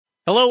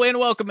Hello and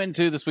welcome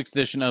into this week's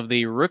edition of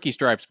the Rookie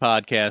Stripes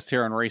podcast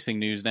here on Racing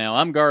News Now.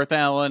 I'm Garth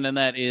Allen, and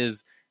that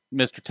is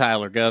Mr.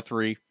 Tyler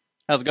Guthrie.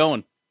 How's it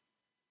going?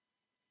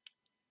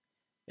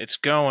 It's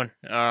going.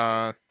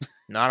 Not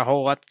a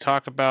whole lot to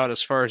talk about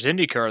as far as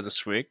IndyCar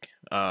this week,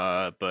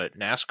 but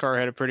NASCAR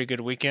had a pretty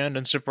good weekend,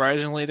 and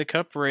surprisingly, the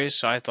Cup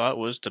race I thought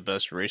was the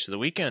best race of the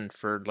weekend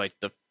for like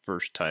the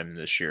first time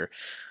this year.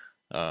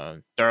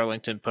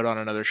 Darlington put on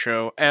another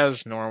show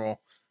as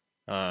normal.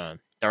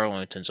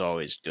 Darlington's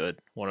always good.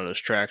 One of those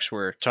tracks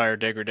where tire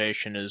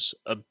degradation is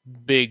a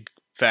big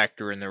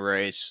factor in the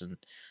race, and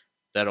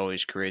that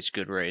always creates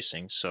good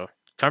racing. So,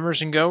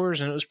 comers and goers,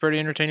 and it was pretty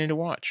entertaining to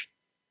watch.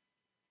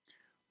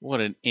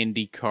 What an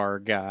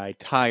IndyCar guy.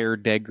 Tire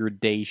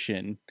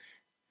degradation.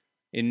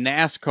 In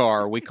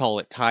NASCAR, we call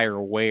it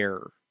tire wear.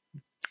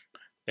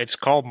 It's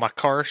called My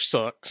Car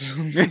Sucks.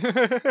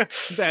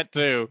 That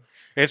too.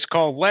 It's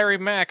called Larry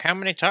Mack. How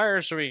many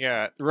tires do we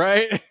got?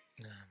 Right?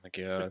 Oh my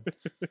god.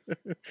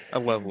 I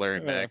love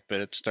Larry Mack,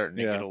 but it's starting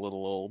to get a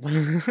little old.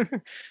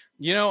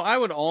 I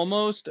would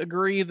almost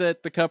agree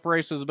that the Cup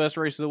race was the best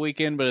race of the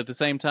weekend, but at the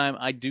same time,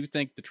 I do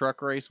think the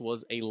truck race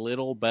was a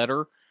little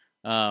better.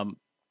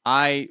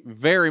 I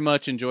very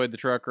much enjoyed the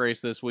truck race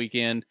this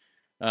weekend.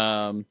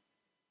 Overall,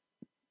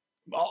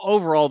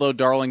 though,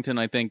 Darlington,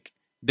 I think,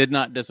 did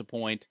not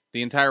disappoint.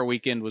 The entire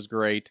weekend was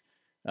great.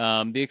 The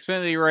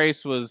Xfinity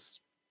race was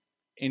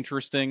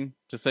interesting,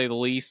 to say the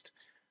least.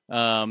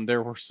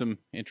 There were some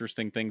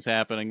interesting things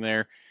happening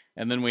there.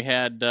 And then we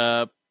had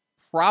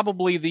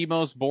probably the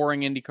most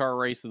boring IndyCar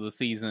race of the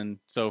season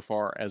so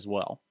far as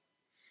well.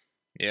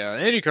 Yeah,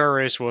 the IndyCar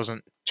race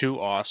wasn't too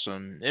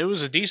awesome. It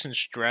was a decent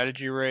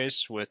strategy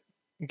race with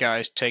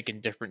guys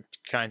taking different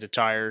kinds of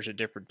tires at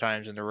different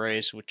times in the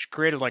race, which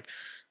created like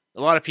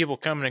a lot of people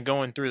coming and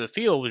going through the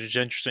field, which is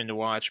interesting to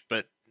watch,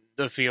 but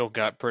the field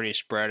got pretty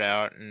spread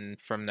out,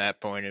 and from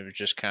that point it was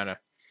just kind of,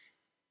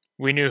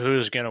 we knew who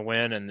was going to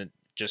win, and it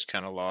just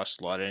kind of lost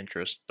a lot of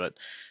interest. But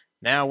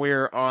now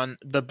we're on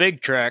the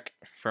big track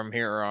from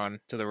here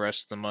on to the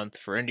rest of the month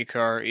for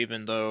IndyCar,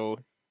 even though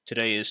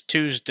today is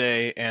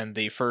Tuesday and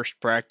the first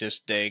practice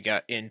day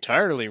got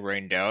entirely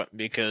rained out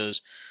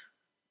because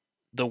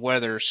the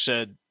weather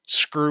said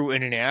screw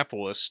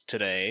Indianapolis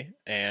today,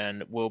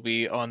 and we'll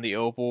be on the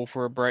oval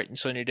for a bright and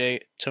sunny day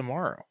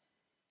tomorrow.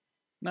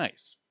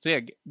 Nice. So yeah,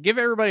 give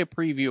everybody a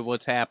preview of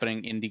what's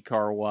happening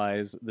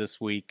IndyCar-wise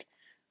this week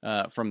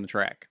from the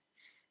track.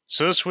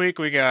 So this week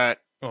we're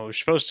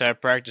supposed to have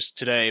practice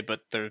today,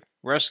 but the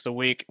rest of the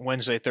week,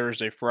 Wednesday,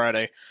 Thursday,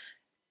 Friday,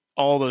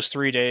 all those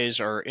 3 days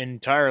are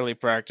entirely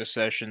practice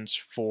sessions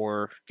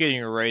for getting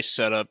a race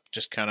set up,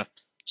 just kind of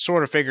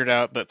sort of figured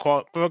out, but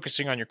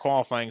focusing on your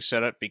qualifying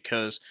setup,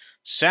 because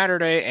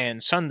Saturday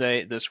and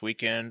Sunday this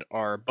weekend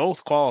are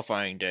both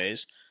qualifying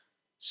days.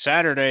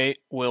 Saturday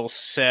will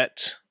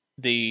set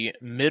the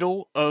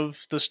middle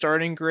of the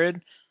starting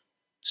grid,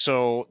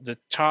 so the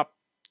top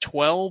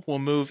 12 will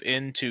move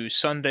into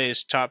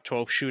Sunday's top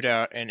 12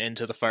 shootout and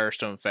into the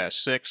Firestone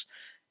Fast 6,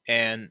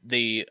 and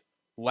the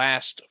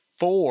last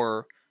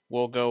 4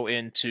 will go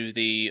into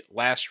the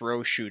last row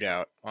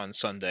shootout on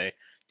Sunday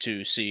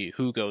to see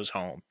who goes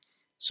home.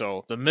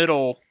 So the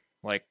middle,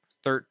 like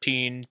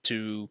 13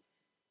 to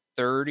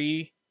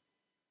 30,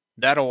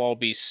 that'll all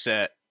be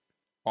set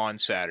on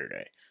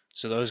Saturday.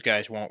 So those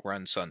guys won't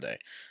run Sunday.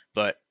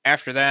 But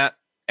after that,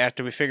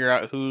 after we figure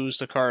out who's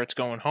the car that's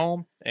going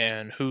home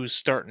and who's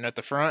starting at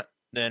the front,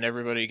 then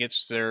everybody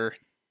gets their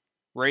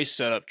race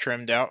setup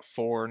trimmed out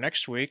for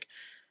next week.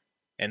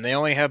 And they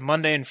only have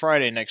Monday and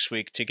Friday next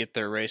week to get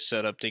their race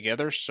set up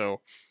together.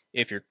 So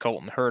if you're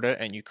Colton Herta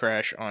and you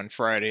crash on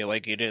Friday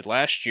like you did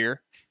last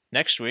year,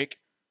 next week,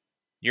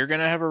 you're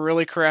going to have a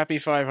really crappy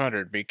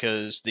 500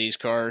 because these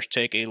cars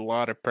take a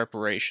lot of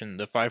preparation.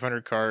 The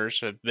 500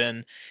 cars have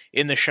been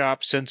in the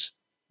shop since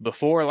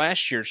before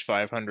last year's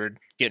 500,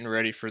 getting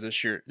ready for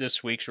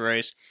this week's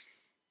race.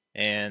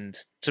 And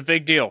it's a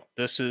big deal.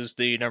 This is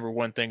the number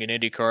one thing in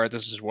IndyCar.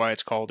 This is why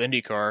it's called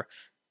IndyCar.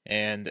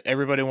 And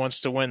everybody wants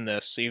to win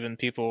this. Even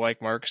people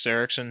like Marcus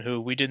Ericsson, who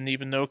we didn't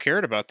even know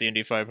cared about the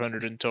Indy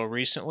 500 until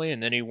recently.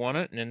 And then he won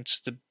it. And it's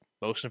the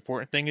most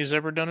important thing he's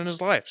ever done in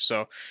his life.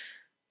 So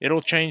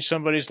it'll change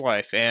somebody's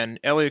life.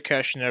 And Elio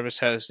Castroneves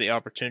has the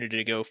opportunity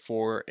to go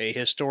for a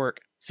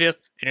historic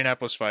 5th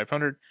Indianapolis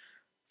 500.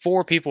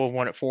 4 people have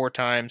won it 4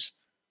 times.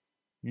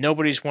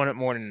 Nobody's won it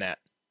more than that.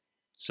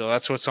 So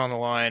that's what's on the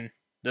line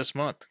this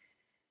month.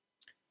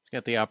 He's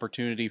got the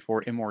opportunity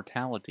for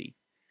immortality.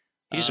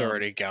 He's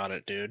already got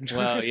it, dude.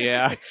 Well,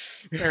 yeah,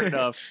 fair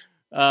enough.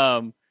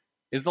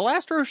 Is the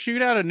last row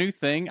shootout a new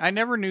thing? I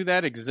never knew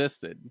that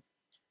existed.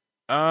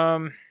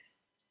 They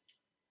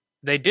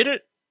did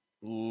it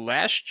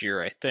last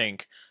year, I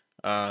think.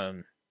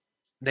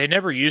 They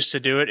never used to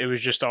do it. It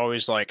was just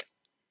always like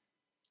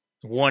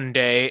one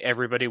day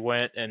everybody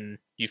went and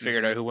you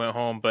figured out who went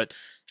home. But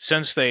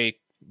since they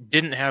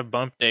didn't have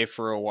bump day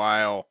for a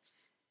while,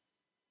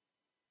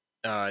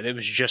 it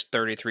was just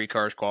 33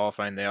 cars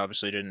qualifying. They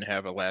obviously didn't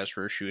have a last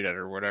row shootout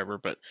or whatever.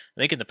 But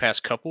I think in the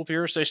past couple of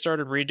years they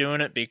started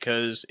redoing it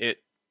because it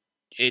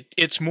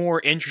it's more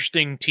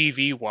interesting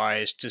TV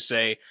wise to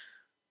say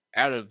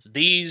out of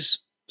these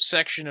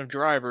section of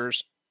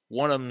drivers,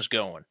 one of them's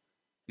going,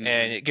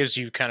 and it gives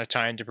you kind of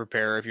time to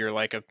prepare if you're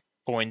like a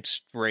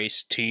points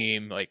race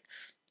team, like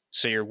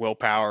say your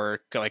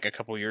willpower, like a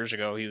couple years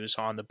ago, he was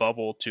on the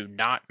bubble to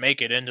not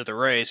make it into the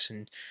race,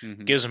 and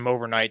gives him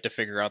overnight to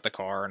figure out the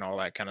car and all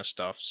that kind of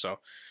stuff. So,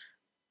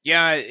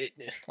 yeah,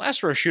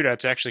 last row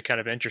shootout's actually kind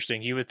of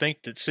interesting. You would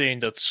think that seeing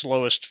the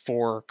slowest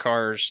 4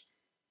 cars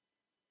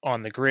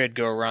on the grid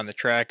go around the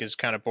track is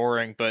kind of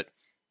boring, but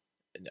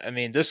I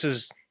mean, this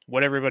is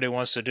what everybody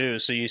wants to do.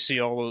 So you see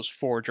all those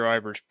 4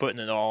 drivers putting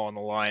it all on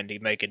the line to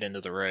make it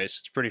into the race.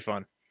 It's pretty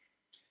fun.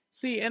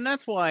 See, and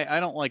that's why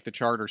I don't like the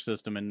charter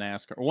system in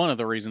NASCAR. One of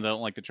the reasons I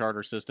don't like the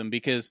charter system,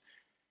 because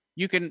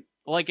you can,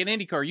 like in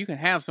IndyCar, you can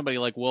have somebody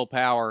like Will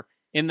Power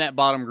in that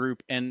bottom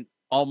group and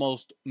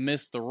almost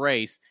miss the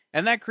race,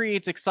 and that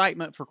creates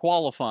excitement for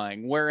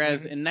qualifying.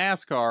 Whereas in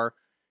NASCAR,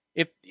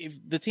 if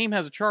the team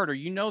has a charter,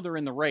 you know they're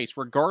in the race,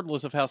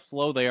 regardless of how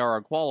slow they are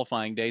on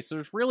qualifying day. So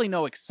there's really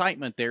no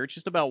excitement there. It's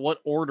just about what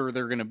order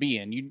they're going to be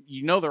in.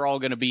 You know they're all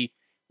going to be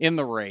in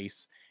the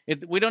race.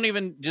 We don't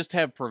even just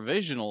have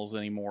provisionals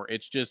anymore.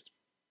 It's just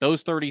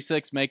those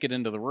 36 make it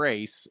into the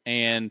race.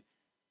 And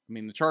I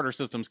mean, the charter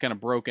system's kind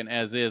of broken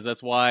as is.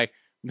 That's why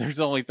there's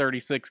only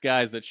 36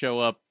 guys that show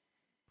up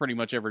pretty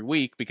much every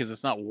week, because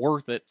it's not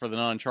worth it for the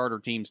non-charter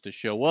teams to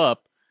show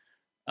up.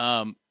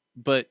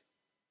 But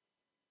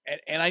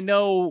I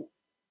know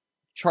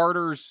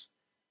charters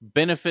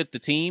benefit the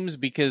teams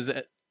because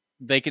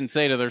they can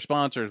say to their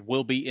sponsors,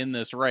 we'll be in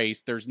this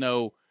race. There's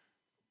no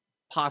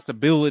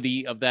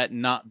possibility of that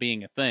not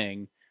being a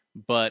thing,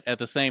 but at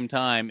the same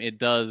time, it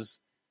does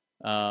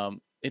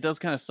kind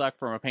of suck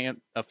from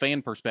a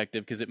fan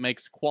perspective, because it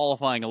makes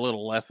qualifying a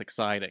little less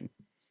exciting.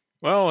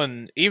 Well,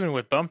 and even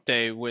with bump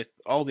day, with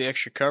all the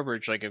extra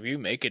coverage, like if you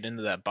make it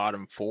into that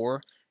bottom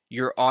 4,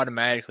 you're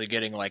automatically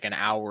getting like an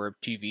hour of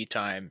TV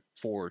time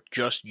for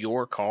just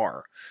your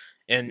car.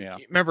 And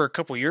remember a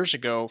couple years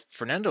ago,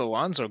 Fernando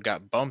Alonso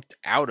got bumped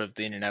out of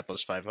the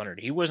Indianapolis 500.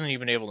 He wasn't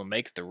even able to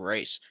make the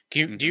race.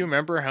 Do you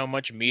remember how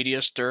much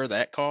media stir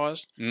that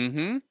caused?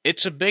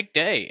 It's a big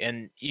day,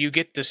 and you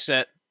get to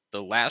set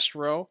the last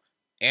row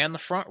and the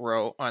front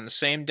row on the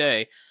same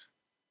day.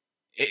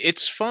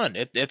 It's fun.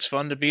 It's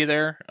fun to be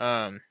there.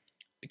 I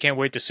can't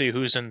wait to see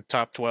who's in the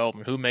top 12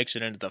 and who makes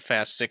it into the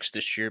Fast 6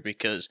 this year,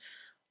 because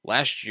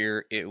last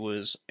year it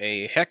was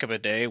a heck of a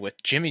day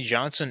with Jimmy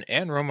Johnson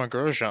and Romain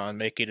Grosjean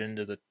make it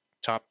into the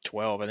top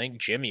 12. I think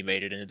Jimmy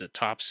made it into the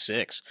top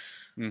 6.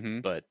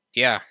 But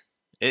yeah,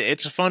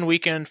 it's a fun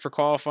weekend for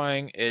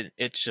qualifying.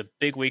 It's a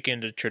big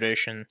weekend of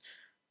tradition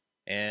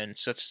and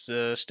sets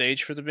the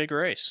stage for the big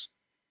race.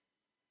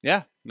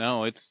 Yeah,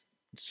 no, it's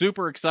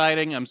super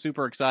exciting. I'm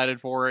super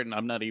excited for it, and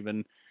I'm not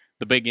even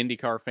the big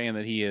IndyCar fan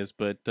that he is,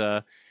 but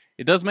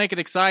it does make it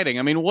exciting.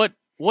 I mean, what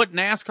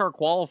NASCAR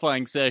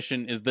qualifying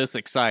session is this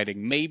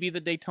exciting? Maybe the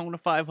Daytona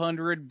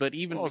 500, but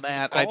even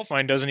that...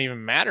 Qualifying doesn't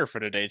even matter for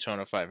the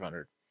Daytona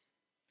 500.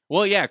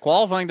 Well, yeah,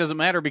 qualifying doesn't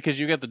matter because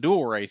you got the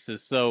dual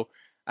races. So,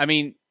 I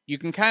mean, you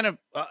can kind of...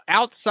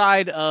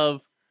 outside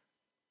of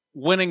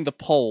winning the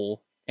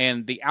pole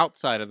and the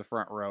outside of the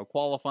front row,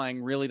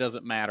 qualifying really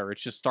doesn't matter.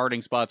 It's just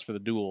starting spots for the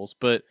duels.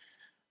 But,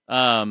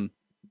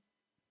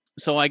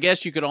 so I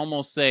guess you could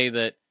almost say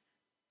that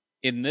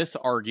in this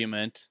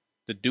argument,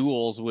 the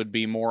duels would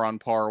be more on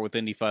par with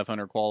Indy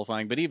 500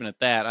 qualifying, but even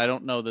at that, I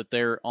don't know that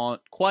they're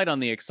quite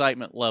on the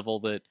excitement level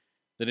that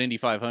Indy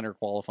 500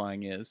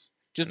 qualifying is.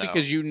 Just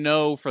because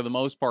for the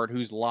most part,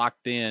 who's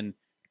locked in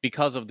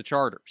because of the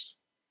charters.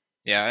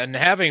 Yeah, and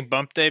having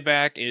bump day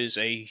back is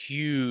a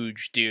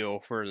huge deal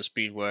for the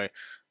Speedway.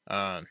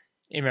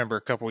 You remember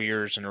a couple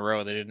years in a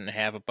row they didn't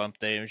have a bump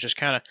day. It was just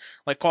kind of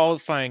like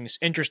qualifying is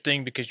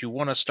interesting because you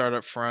want to start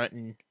up front,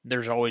 and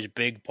there's always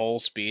big pole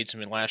speeds. I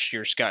mean, last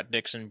year Scott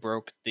Dixon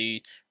broke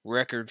the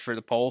record for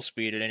the pole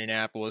speed at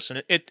Indianapolis,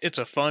 and it's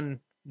a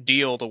fun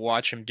deal to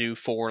watch him do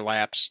 4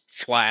 laps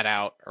flat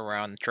out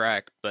around the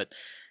track. But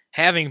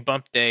having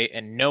bump day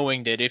and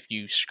knowing that if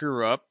you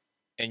screw up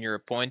and you're a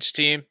points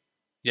team,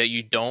 that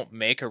you don't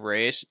make a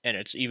race, and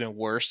it's even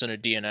worse than a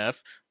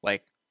DNF,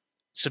 like,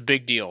 it's a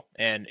big deal,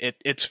 and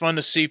it's fun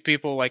to see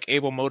people like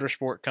Able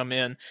Motorsport come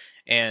in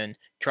and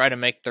try to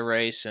make the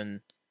race, and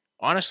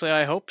honestly,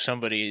 I hope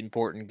somebody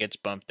important gets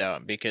bumped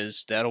out,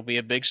 because that'll be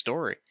a big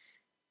story.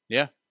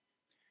 Yeah.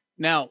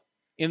 Now,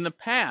 in the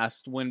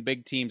past, when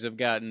big teams have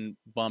gotten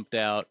bumped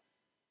out,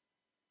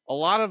 a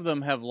lot of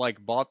them have,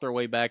 like, bought their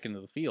way back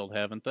into the field,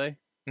 haven't they?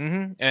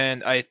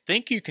 And I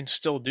think you can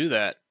still do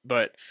that,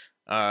 but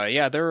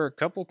yeah, there were a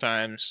couple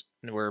times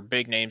where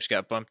big names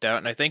got bumped out,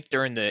 and I think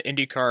during the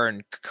IndyCar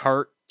and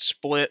kart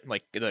split,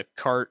 like the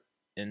kart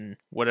and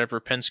whatever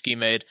Penske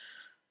made,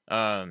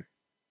 that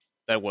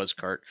was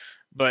kart.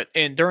 But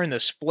during the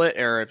split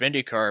era of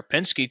IndyCar,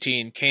 Penske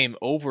team came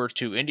over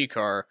to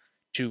IndyCar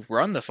to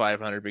run the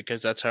 500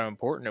 because that's how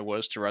important it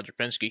was to Roger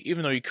Penske.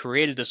 Even though he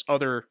created this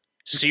other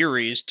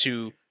series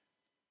to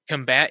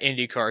combat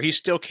IndyCar, he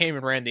still came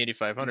and ran the Indy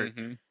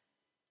 500.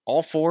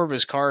 All 4 of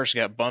his cars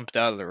got bumped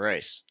out of the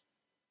race.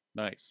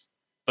 Nice.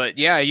 But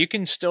yeah, you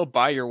can still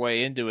buy your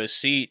way into a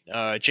seat.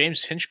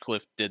 James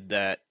Hinchcliffe did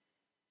that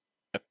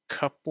a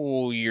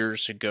couple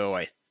years ago,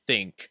 I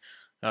think.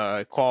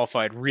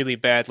 Qualified really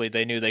badly.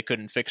 They knew they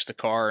couldn't fix the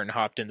car and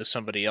hopped into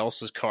somebody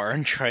else's car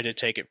and tried to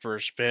take it for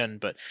a spin.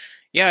 But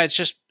yeah, it's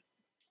just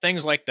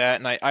things like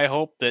that. And I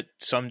hope that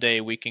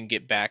someday we can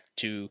get back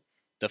to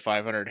the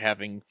 500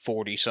 having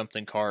 40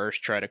 something cars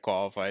try to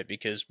qualify,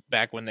 because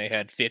back when they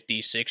had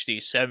 50, 60,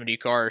 70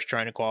 cars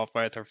trying to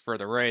qualify for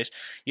the race,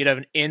 you'd have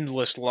an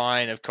endless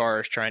line of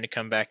cars trying to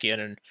come back in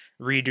and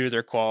redo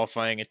their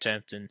qualifying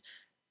attempt. And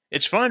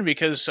it's fun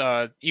because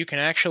you can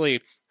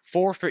actually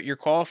forfeit your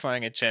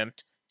qualifying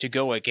attempt to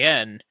go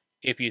again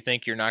if you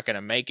think you're not going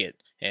to make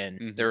it.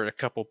 And there were a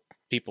couple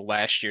people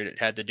last year that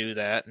had to do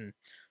that, and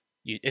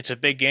it's a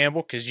big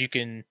gamble because you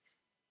can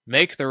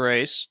make the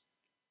race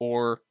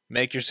or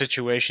make your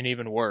situation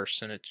even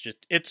worse. And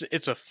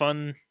it's a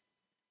fun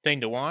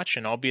thing to watch,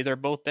 and I'll be there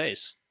both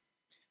days.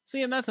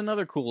 See, and that's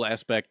another cool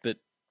aspect that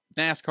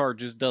NASCAR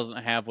just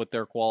doesn't have with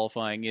their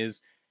qualifying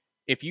is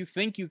if you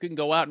think you can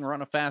go out and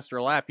run a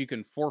faster lap, you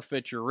can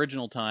forfeit your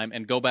original time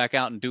and go back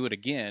out and do it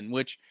again,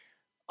 which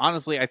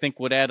honestly I think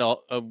would add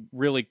a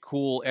really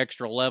cool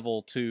extra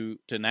level to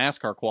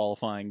NASCAR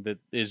qualifying that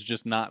is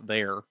just not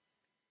there.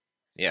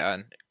 Yeah,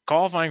 and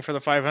qualifying for the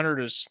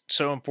 500 is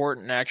so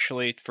important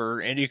actually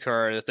for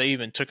IndyCar that they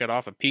even took it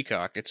off of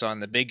Peacock. It's on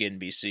the big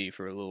NBC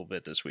for a little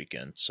bit this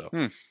weekend. So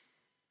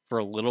for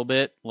a little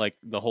bit, like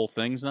the whole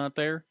thing's not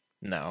there.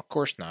 No, of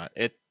course not.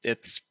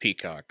 It's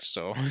Peacock,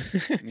 so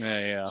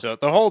yeah. So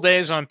the whole day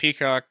is on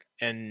Peacock,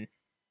 and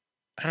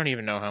I don't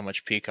even know how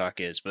much Peacock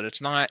is, but it's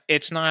not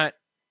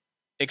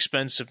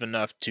expensive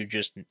enough to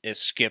just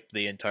skip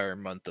the entire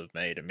month of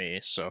May to me.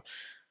 So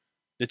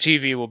the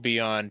TV will be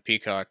on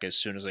Peacock as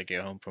soon as I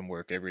get home from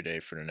work every day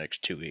for the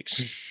next 2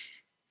 weeks.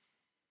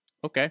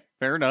 Okay,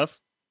 fair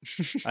enough.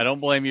 I don't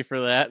blame you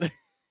for that.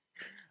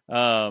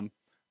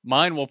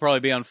 Mine will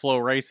probably be on Flow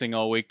Racing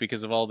all week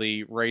because of all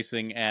the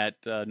racing at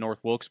North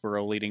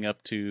Wilkesboro leading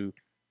up to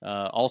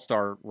All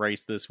Star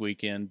Race this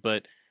weekend.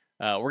 But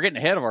we're getting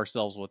ahead of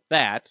ourselves with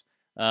that.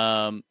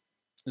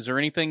 Is there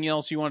anything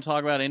else you want to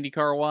talk about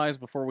IndyCar-wise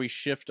before we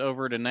shift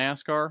over to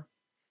NASCAR?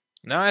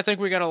 No, I think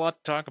we got a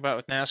lot to talk about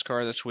with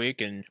NASCAR this week,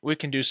 and we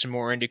can do some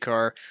more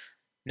IndyCar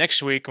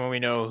next week when we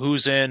know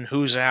who's in,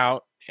 who's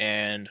out,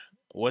 and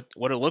what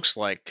it looks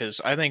like,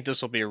 because I think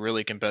this will be a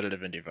really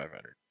competitive Indy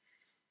 500.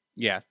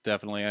 Yeah,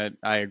 definitely.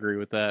 I agree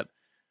with that.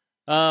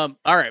 All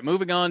right,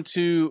 moving on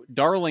to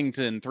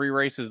Darlington. 3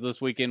 races this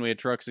weekend. We had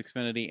Trucks,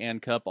 Xfinity,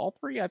 and Cup. All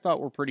 3 I thought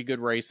were pretty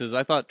good races.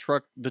 I thought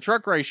the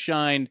truck race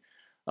shined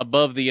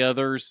above the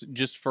others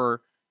just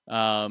for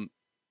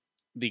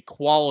the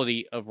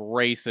quality of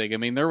racing. I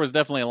mean, there was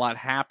definitely a lot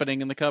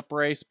happening in the Cup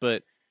race,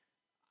 but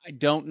I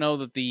don't know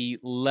that the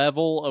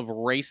level of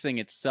racing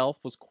itself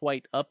was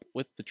quite up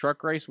with the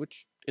truck race,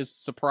 which is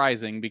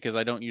surprising because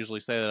I don't usually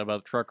say that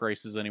about truck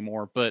races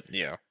anymore. But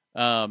yeah.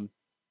 No,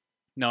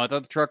 I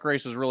thought the truck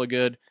race was really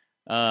good.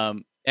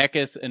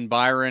 Eckes and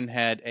Byron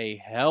had a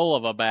hell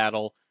of a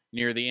battle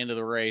near the end of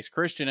the race.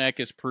 Christian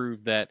Eckes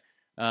proved that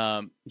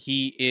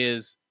he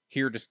is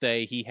here to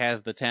stay. He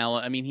has the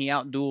talent. I mean, he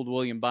outdueled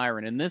William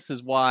Byron, and this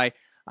is why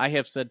I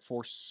have said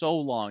for so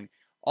long,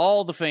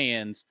 all the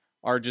fans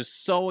are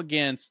just so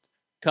against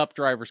Cup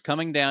drivers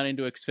coming down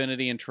into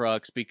Xfinity and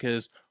trucks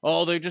because,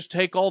 oh, they just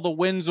take all the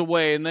wins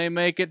away and they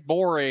make it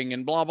boring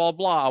and blah, blah,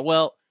 blah.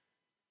 Well,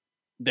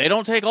 they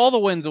don't take all the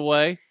wins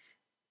away.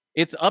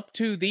 It's up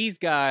to these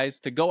guys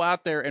to go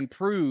out there and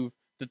prove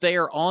that they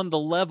are on the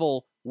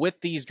level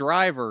with these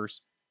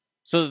drivers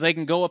so that they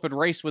can go up and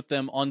race with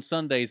them on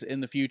Sundays in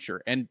the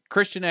future. And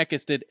Christian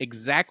Eckes did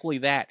exactly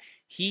that.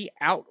 He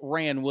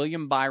outran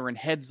William Byron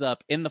heads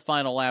up in the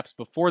final laps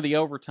before the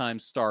overtime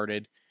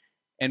started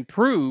and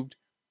proved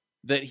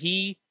that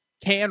he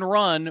can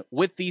run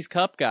with these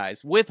Cup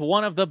guys, with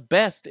one of the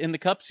best in the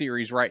Cup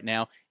Series right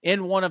now,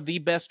 in one of the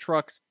best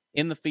trucks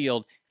in the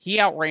field. He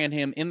outran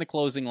him in the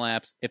closing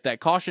laps. If that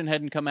caution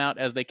hadn't come out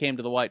as they came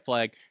to the white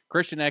flag,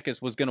 Christian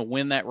Eckes was going to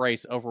win that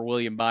race over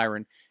William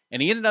Byron.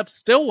 And he ended up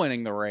still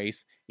winning the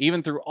race,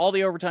 even through all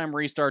the overtime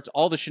restarts,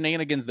 all the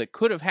shenanigans that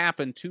could have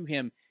happened to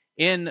him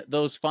in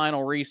those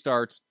final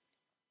restarts.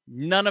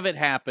 None of it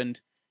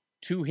happened,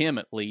 to him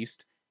at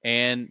least.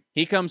 And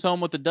he comes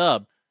home with the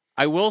dub.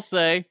 I will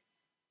say,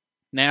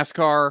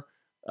 NASCAR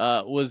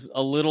was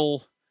a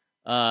little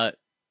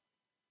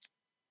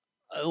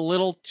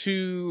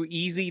too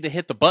easy to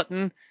hit the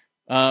button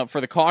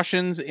for the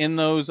cautions in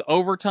those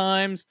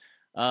overtimes.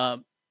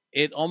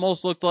 It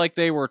almost looked like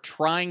they were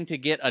trying to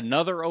get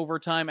another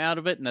overtime out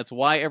of it, and that's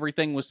why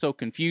everything was so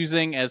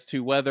confusing as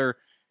to whether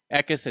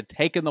Eckes had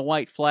taken the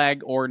white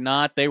flag or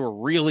not. They were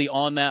really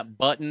on that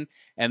button,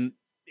 and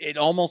it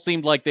almost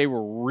seemed like they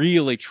were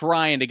really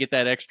trying to get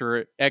that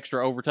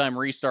extra overtime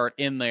restart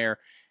in there,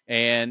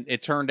 and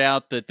it turned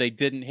out that they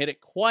didn't hit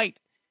it quite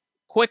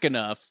quick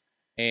enough,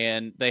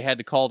 and they had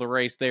to call the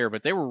race there.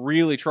 But they were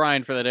really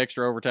trying for that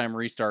extra overtime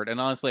restart, and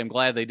honestly, I'm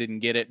glad they didn't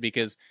get it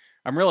because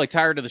I'm really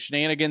tired of the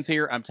shenanigans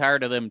here. I'm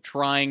tired of them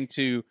trying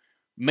to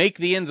make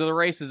the ends of the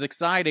races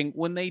exciting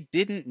when they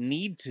didn't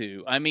need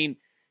to. I mean,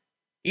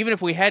 even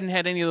if we hadn't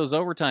had any of those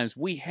overtimes,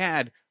 we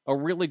had a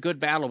really good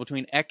battle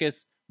between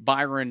Eckes,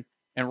 Byron,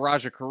 and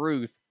Raja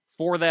Carruth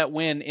for that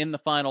win in the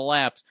final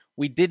laps.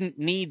 We didn't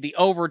need the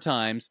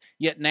overtimes,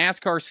 yet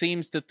NASCAR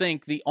seems to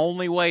think the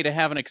only way to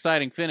have an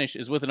exciting finish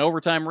is with an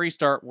overtime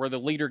restart where the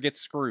leader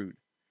gets screwed.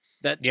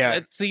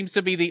 That seems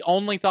to be the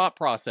only thought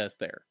process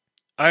there.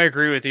 I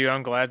agree with you.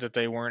 I'm glad that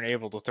they weren't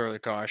able to throw the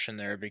caution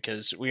there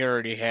because we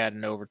already had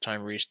an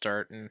overtime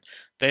restart, and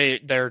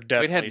they're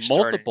definitely had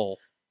multiple.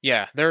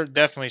 Yeah, they're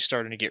definitely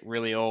starting to get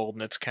really old,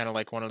 and it's kind of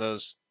like one of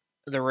those.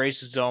 The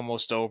race is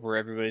almost over.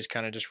 Everybody's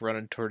kind of just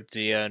running towards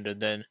the end, and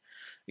then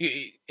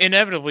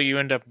inevitably you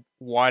end up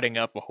widening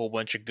up a whole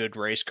bunch of good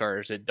race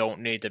cars that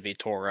don't need to be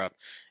tore up.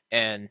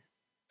 And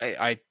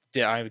I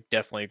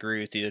definitely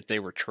agree with you that they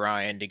were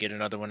trying to get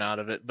another one out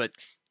of it, but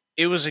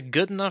it was a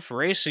good enough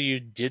race, so you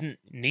didn't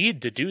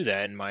need to do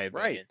that, in my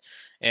opinion. Right.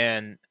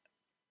 And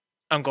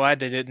I'm glad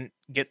they didn't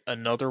get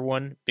another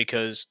one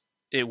because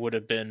it would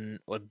have been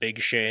a big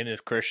shame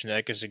if Christian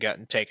Eckes had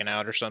gotten taken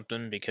out or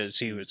something because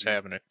he was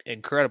having an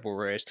incredible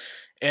race.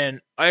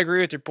 And I agree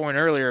with your point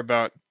earlier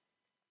about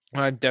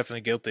I'm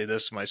definitely guilty of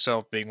this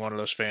myself, being one of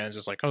those fans.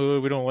 It's like,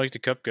 oh, we don't like the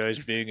Cup guys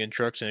being in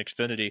trucks and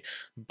Xfinity.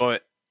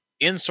 But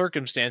in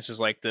circumstances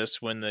like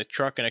this, when the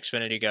truck and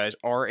Xfinity guys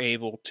are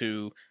able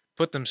to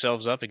put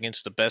themselves up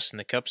against the best in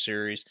the Cup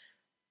Series,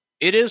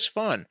 it is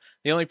fun.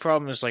 The only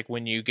problem is like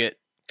when you get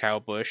Kyle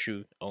Busch,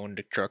 who owned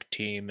a truck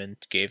team and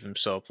gave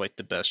himself like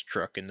the best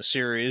truck in the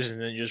series,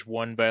 and then just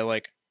won by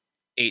like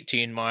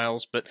 18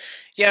 miles. But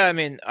yeah, I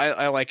mean,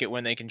 I like it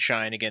when they can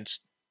shine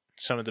against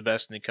some of the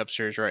best in the Cup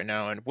Series right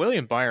now, and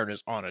William Byron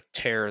is on a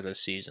tear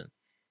this season.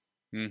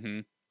 Mm-hmm.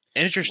 An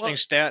interesting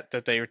stat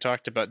that they were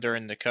talked about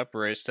during the Cup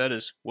race, that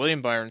is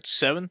William Byron's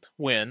 7th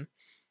win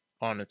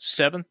on a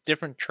 7th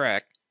different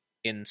track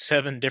in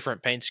 7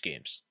 different paint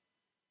schemes.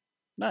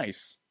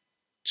 Nice.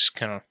 Just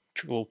kind of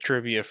a little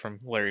trivia from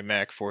Larry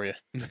Mack for you.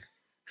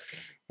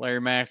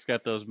 Larry Mack's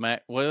got those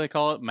Mac, what do they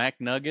call it?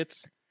 Mac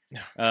Nuggets?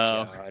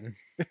 Oh,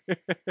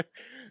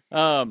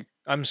 God.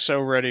 I'm so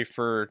ready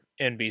for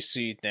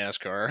NBC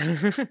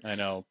NASCAR. I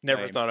know.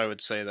 Never thought I would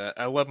say that.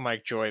 I love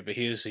Mike Joy, but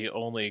he is the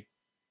only,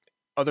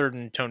 other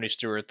than Tony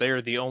Stewart, they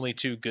are the only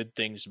 2 good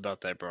things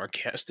about that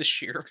broadcast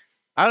this year.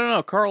 I don't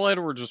know. Carl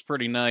Edwards was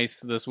pretty nice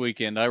this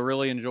weekend. I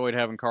really enjoyed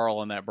having Carl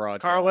on that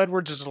broadcast. Carl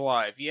Edwards is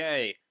alive.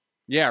 Yay.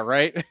 Yeah,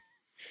 right?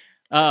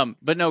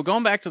 But no,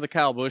 going back to the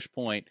Kyle Busch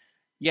point,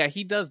 yeah,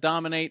 he does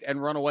dominate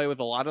and run away with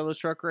a lot of those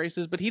truck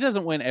races, but he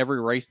doesn't win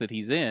every race that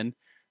he's in.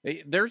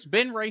 There's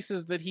been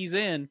races that he's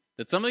in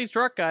that some of these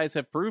truck guys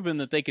have proven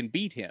that they can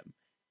beat him.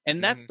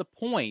 And that's the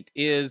point,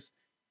 is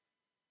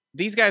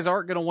these guys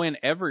aren't going to win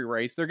every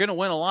race. They're going to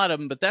win a lot of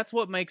them, but that's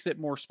what makes it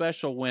more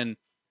special when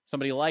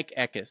somebody like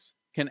Eckes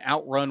can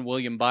outrun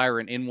William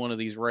Byron in one of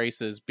these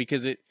races,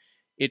 because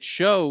it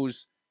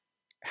shows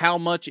how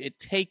much it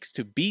takes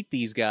to beat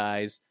these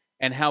guys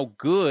and how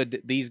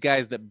good these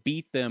guys that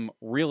beat them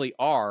really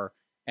are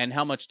and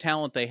how much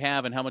talent they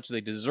have and how much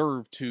they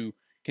deserve to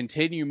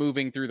continue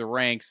moving through the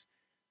ranks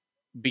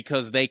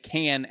because they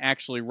can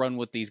actually run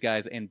with these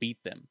guys and beat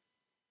them.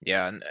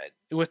 Yeah, and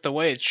with the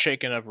way it's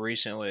shaken up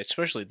recently,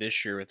 especially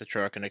this year with the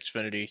truck and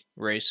Xfinity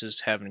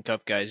races having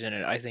Cup guys in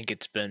it, I think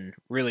it's been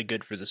really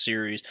good for the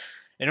series.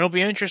 And it'll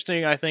be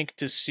interesting, I think,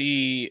 to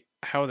see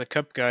how the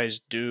Cup guys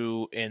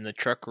do in the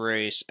truck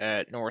race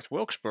at North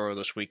Wilkesboro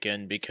this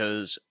weekend,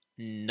 because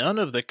none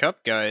of the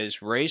Cup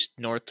guys raced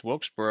North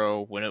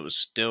Wilkesboro when it was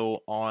still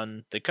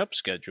on the Cup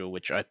schedule,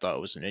 which I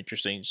thought was an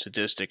interesting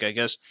statistic. I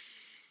guess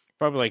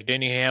probably like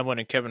Denny Hamlin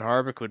and Kevin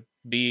Harvick would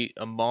be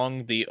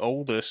among the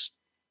oldest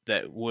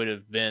that would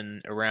have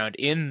been around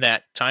in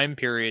that time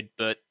period,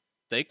 but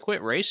they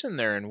quit racing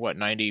there in what,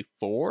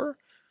 94?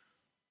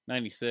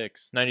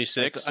 96.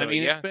 96. So, I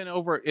mean,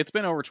 it's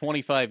been over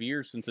 25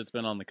 years since it's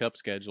been on the Cup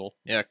schedule.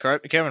 Yeah,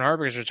 Kevin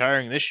Harvick is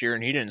retiring this year,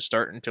 and he didn't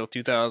start until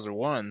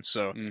 2001.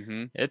 So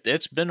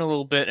it's been a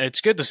little bit.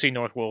 It's good to see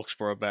North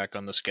Wilkesboro back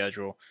on the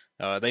schedule.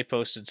 They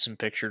posted some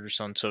pictures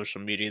on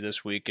social media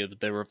this week of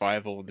the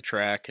revival of the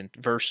track and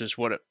versus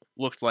what it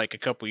looked like a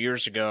couple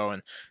years ago,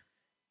 and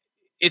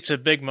it's a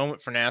big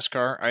moment for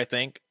NASCAR, I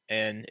think,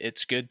 and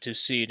it's good to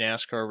see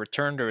NASCAR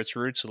return to its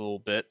roots a little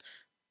bit.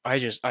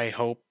 I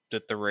hope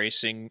that the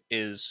racing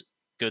is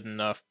good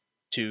enough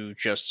to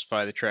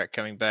justify the track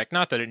coming back.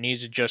 Not that it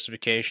needs a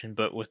justification,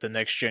 but with the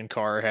next-gen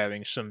car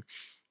having some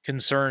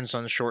concerns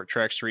on short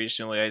tracks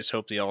recently, I just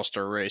hope the All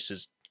Star Race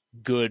is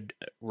good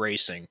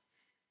racing.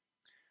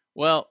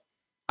 Well,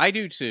 I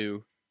do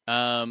too.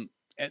 The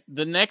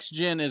next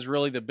gen is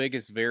really the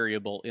biggest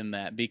variable in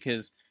that,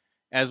 because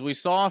as we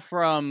saw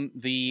from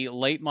the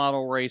late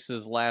model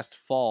races last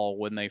fall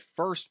when they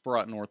first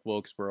brought North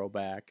Wilkesboro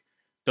back,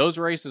 those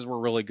races were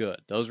really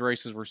good. Those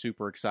races were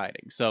super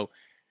exciting. So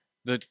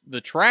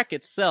the track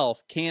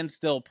itself can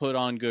still put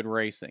on good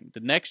racing.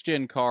 The next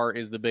gen car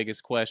is the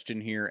biggest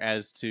question here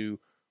as to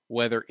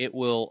whether it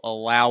will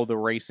allow the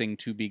racing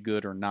to be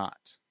good or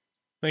not.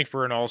 I think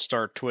for an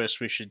all-star twist,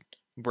 we should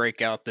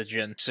break out the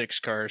Gen 6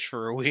 cars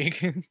for a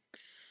week.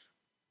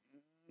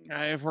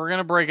 If we're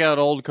gonna break out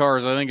old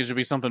cars, I think it should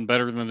be something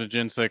better than the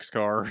Gen 6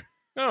 car.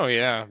 Oh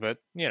yeah, but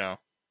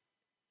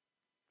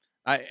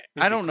I it'd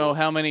I be don't know cool.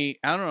 how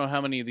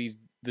many of these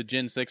the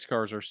Gen 6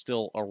 cars are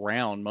still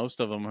around. Most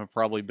of them have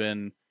probably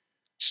been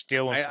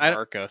Stealing from I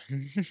ARCA.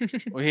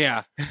 well,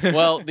 yeah.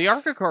 Well, the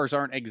ARCA cars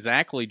aren't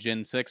exactly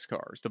Gen 6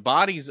 cars. The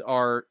bodies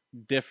are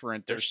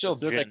different. They're They're still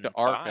specific to Gen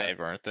ARCA. 5,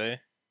 aren't they?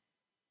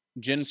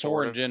 Gen 4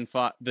 Sort and of. Gen 5.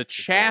 Four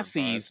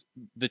and five.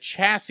 The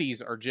chassis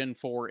are Gen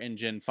 4 and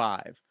Gen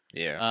 5.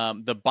 Yeah.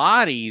 The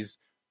bodies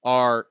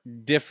are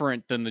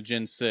different than the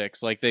Gen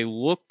 6. Like they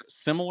look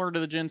similar to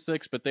the Gen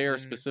 6, but they are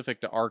Mm.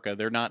 specific to ARCA.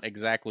 They're not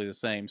exactly the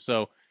same.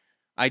 So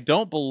I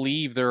don't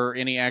believe there are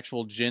any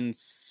actual Gen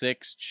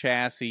 6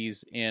 chassis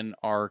in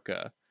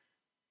ARCA.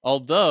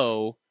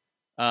 Although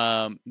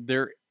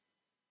there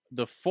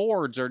the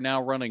Fords are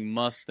now running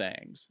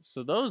Mustangs.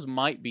 So those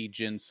might be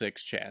Gen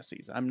 6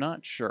 chassis. I'm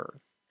not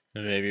sure.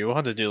 Maybe we'll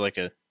have to do like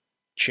a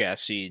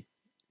chassis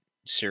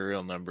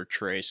serial number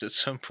trace at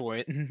some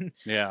point.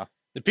 Yeah.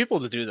 The people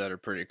that do that are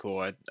pretty cool.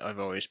 I've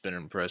always been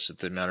impressed with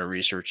the amount of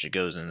research that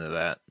goes into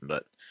that.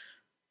 But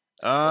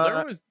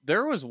Well, uh,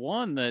 there was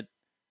one that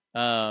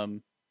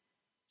um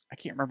I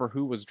can't remember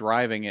who was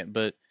driving it,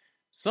 but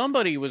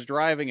somebody was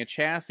driving a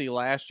chassis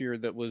last year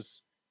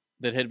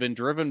that had been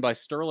driven by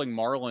Sterling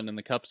Marlin in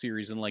the Cup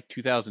Series in like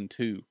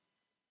 2002,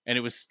 and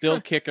it was still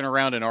kicking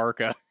around in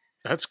ARCA.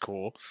 that's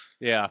cool.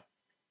 Yeah.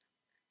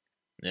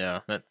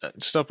 Yeah, that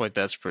stuff like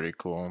that's pretty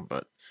cool.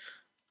 But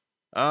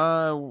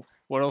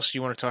what else do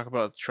you want to talk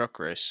about the truck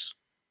race?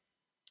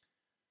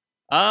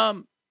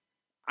 Um,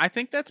 I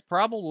think that's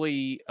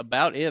probably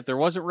about it. There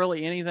wasn't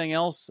really anything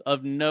else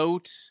of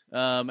note.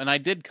 And I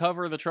did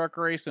cover the truck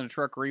race and a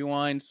truck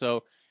rewind.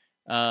 So,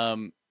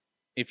 um,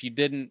 if you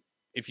didn't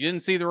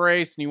see the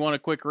race and you want a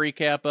quick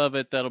recap of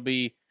it, that'll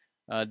be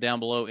down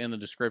below in the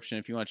description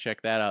if you want to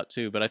check that out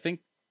too. But I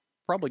think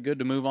probably good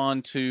to move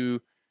on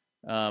to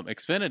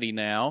Xfinity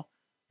now,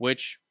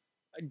 which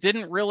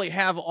didn't really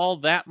have all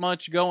that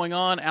much going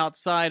on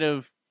outside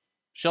of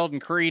Sheldon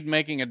Creed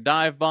making a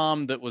dive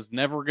bomb that was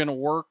never going to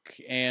work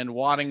and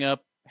wadding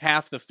up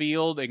half the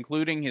field,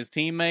 including his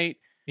teammate.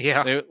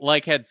 Yeah, They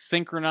like had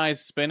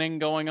synchronized spinning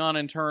going on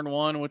in turn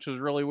one, which was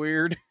really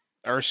weird.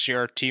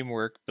 RCR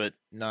teamwork, but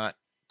not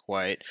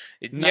quite.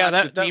 Yeah,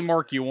 Not the that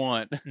teamwork you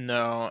want.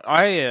 no.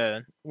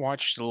 I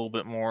watched a little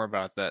bit more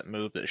about that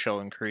move that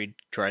Sheldon Creed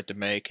tried to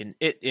make, and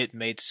it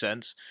made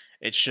sense.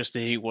 It's just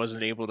that he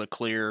wasn't able to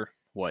clear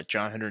what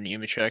John Hunter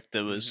Nemechek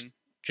that was Mm-hmm.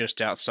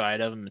 just outside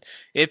of him.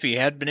 If he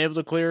had been able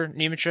to clear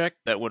Nemechek,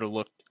 that would have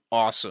looked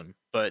awesome.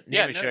 But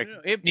Yeah, no,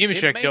 it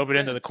Nemechek made dove it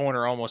into the sense.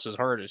 corner almost as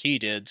hard as he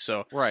did.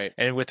 So, Right.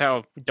 and with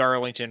how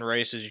Darlington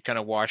races, you kind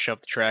of wash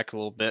up the track a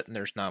little bit, and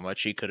there's not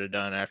much he could have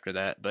done after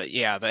that. But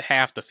yeah, the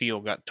half the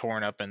field got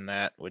torn up in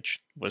that,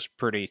 which was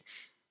pretty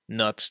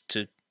nuts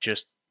to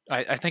just.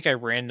 I think I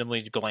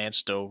randomly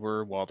glanced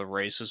over while the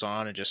race was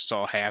on and just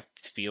saw half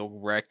the field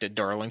wrecked at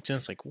Darlington.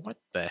 It's like, what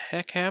the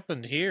heck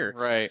happened here?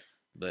 Right.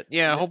 But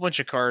yeah, a whole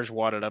bunch of cars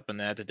wadded up in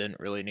that didn't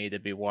really need to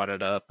be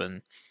wadded up.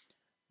 And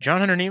John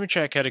Hunter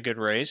Nemechek had a good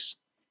race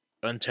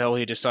until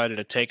he decided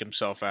to take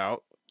himself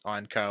out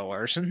on Kyle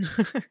Larson.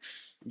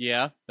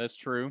 Yeah, that's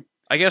true.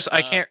 I guess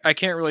Uh, I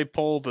can't really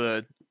pull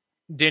the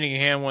Denny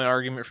Hamlin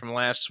argument from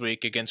last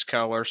week against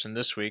Kyle Larson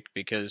this week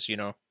because,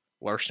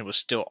 Larson was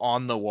still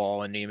on the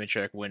wall and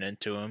Nemechek went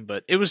into him,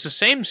 but it was the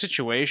same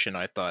situation,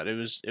 I thought. It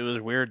was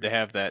weird to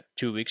have that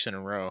 2 weeks in a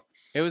row.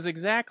 it was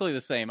exactly the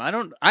same. I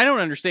don't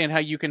understand how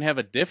you can have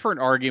a different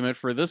argument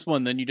for this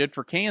one than you did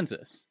for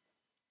Kansas.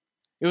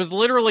 It was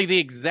literally the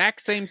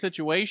exact same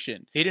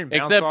situation, He didn't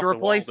bounce off the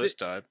wall this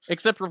time.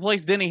 except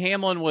replace Denny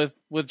Hamlin with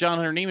John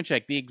Hunter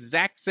Nemechek. The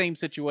exact same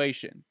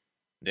situation.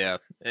 Yeah,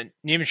 and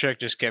Nemechek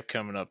just kept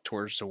coming up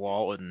towards the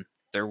wall, and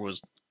there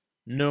was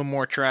no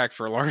more track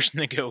for Larson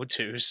to go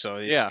to, so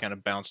they Yeah. just kind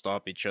of bounced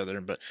off each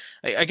other. But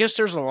I guess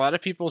there's a lot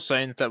of people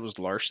saying that was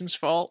Larson's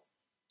fault,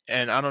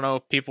 and I don't know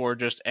if people were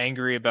just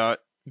angry about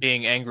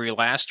being angry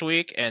last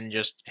week and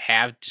just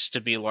have to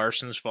be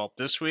Larson's fault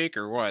this week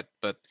or what,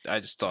 but I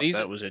just thought These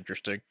that was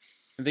interesting.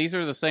 these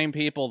are the same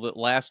people that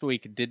last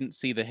week didn't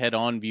see the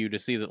head-on view to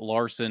see that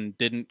Larson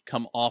didn't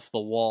come off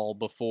the wall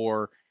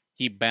before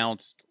he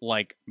bounced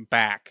like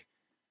back.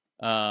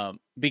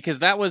 Because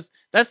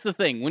that's the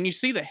thing. When you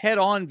see the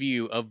head-on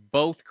view of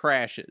both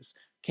crashes,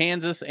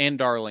 Kansas and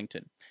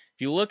Darlington, if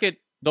you look at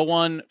the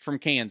one from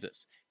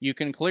Kansas, you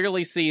can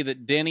clearly see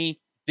that Denny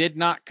did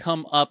not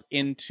come up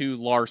into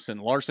Larson.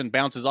 Larson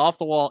bounces off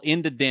the wall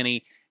into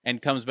Denny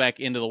and comes back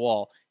into the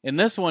wall. In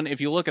this one,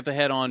 if you look at the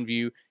head-on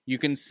view, you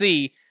can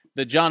see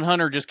that John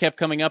Hunter just kept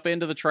coming up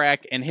into the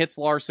track and hits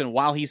Larson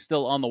while he's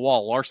still on the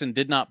wall. Larson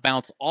did not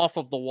bounce off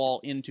of the wall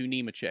into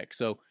Nemechek.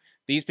 So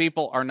these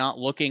people are not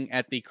looking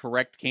at the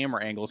correct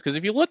camera angles. Because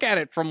if you look at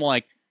it from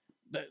like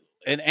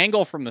an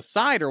angle from the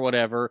side or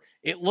whatever,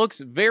 it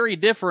looks very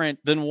different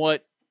than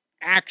what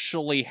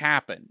actually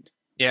happened.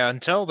 Yeah,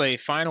 until they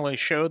finally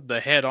showed the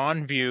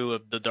head-on view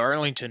of the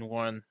Darlington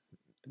one,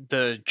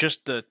 the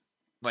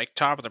like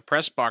top of the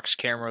press box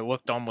camera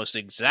looked almost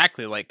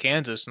exactly like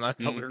Kansas, and I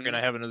thought we were going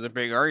to have another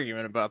big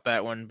argument about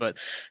that one. But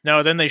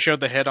no, then they showed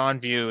the head-on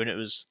view, and it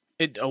was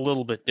a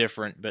little bit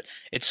different. But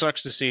it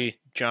sucks to see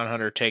John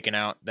Hunter taken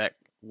out that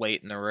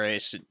late in the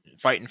race,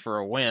 fighting for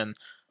a win.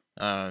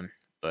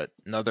 But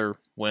another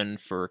win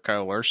for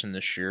Kyle Larson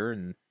this year,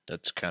 and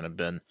that's kind of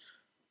been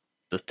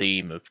the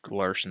theme of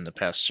Larson the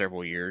past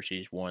several years.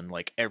 He's won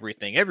like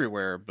everything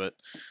everywhere, but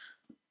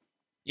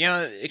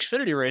yeah,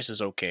 Xfinity race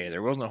is okay.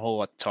 There wasn't a whole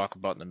lot to talk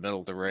about in the middle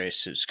of the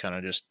race. It's kind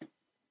of just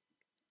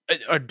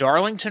a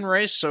Darlington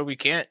race, so we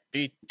can't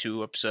be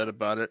too upset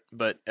about it.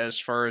 But as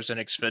far as an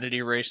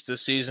Xfinity race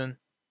this season,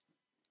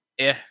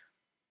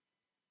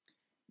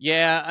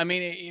 Yeah, I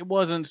mean, it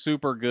wasn't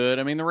super good.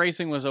 I mean, the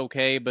racing was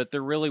okay, but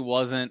there really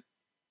wasn't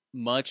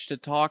much to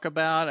talk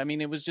about. I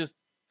mean, it was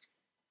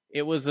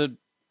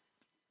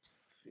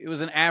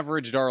an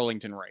average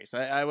Darlington race.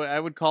 I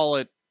would call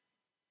it.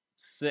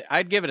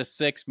 I'd give it a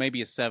 6,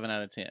 maybe a 7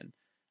 out of 10.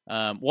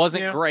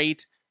 Wasn't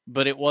great,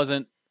 but it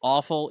wasn't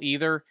awful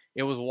either.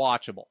 It was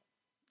watchable.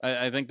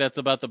 I think that's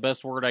about the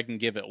best word I can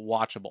give it.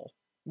 Watchable.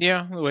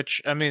 Yeah,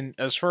 which, I mean,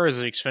 as far as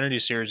the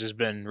Xfinity Series has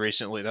been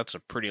recently, that's a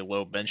pretty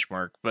low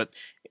benchmark, but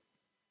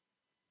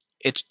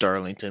it's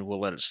Darlington. We'll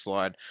let it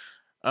slide.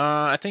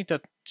 I think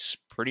that's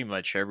pretty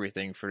much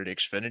everything for the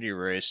Xfinity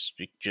race,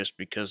 just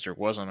because there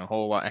wasn't a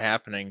whole lot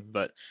happening.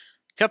 But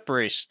Cup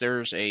race,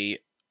 there's a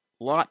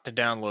lot to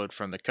download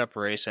from the Cup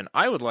race, and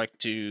I would like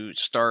to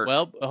start.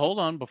 Well, hold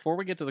on. Before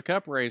we get to the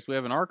Cup race, we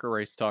have an ARCA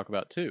race to talk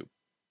about, too.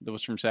 That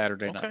was from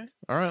Saturday night.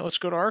 All right, let's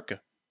go to ARCA.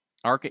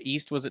 ARCA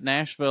East was at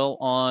Nashville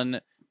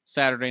on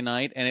Saturday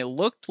night, and it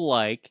looked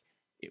like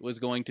it was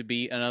going to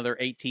be another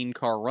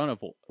 18-car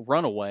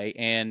runaway,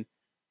 and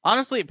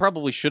honestly, it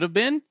probably should have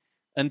been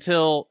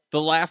until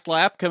the last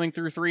lap coming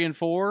through 3 and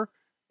 4,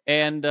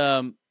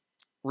 and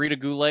Rita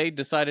Goulet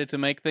decided to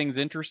make things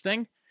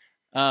interesting.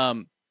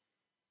 All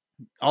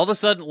of a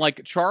sudden,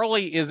 like,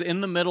 Charlie is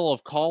in the middle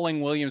of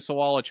calling William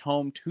Sawalich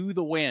home to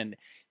the win.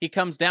 He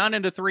comes down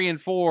into 3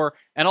 and 4,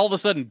 and all of a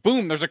sudden,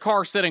 boom, there's a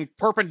car sitting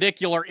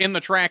perpendicular in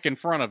the track in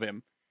front of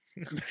him.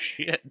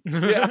 Shit.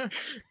 Yeah.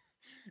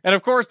 And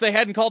of course, they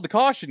hadn't called the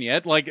caution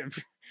yet. Like,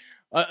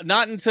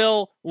 not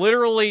until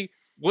literally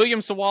William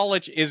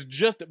Sawalich is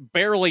just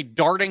barely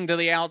darting to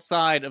the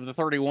outside of the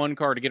 31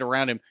 car to get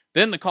around him.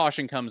 Then the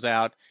caution comes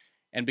out.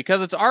 And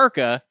because it's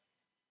ARCA,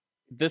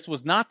 this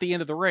was not the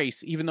end of the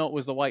race, even though it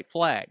was the white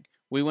flag.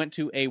 We went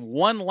to a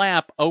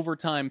 1-lap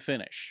overtime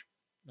finish.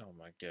 Oh,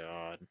 my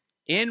God.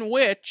 In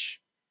which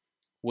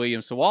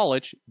William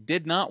Sawalich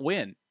did not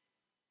win.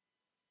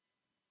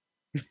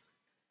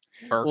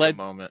 ARCA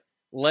moment.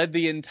 Led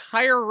the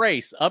entire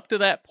race up to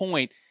that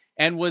point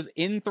and was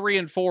in 3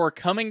 and 4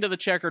 coming to the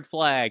checkered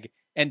flag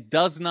and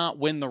does not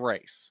win the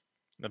race.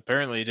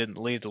 Apparently he didn't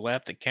lead the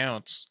lap that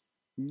counts.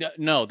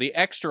 No, the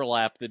extra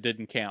lap that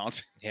didn't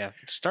count. Yeah,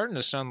 it's starting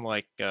to sound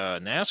like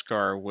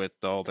NASCAR with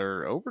all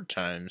their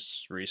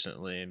overtimes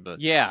recently,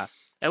 but yeah,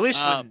 at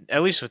least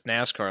with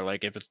NASCAR,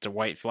 like if it's the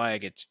white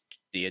flag, it's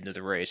the end of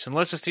the race,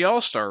 unless it's the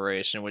All Star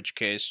Race, in which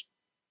case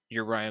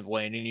you're Ryan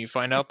Blaney and you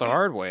find out the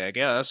hard way, I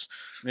guess.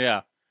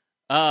 Yeah,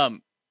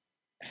 I'm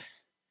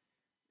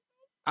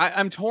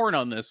torn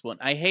on this one.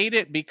 I hate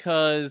it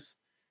because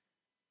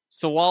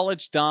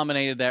Sawalich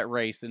dominated that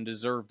race and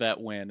deserved that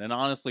win, and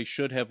honestly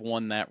should have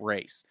won that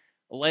race.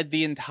 Led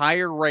the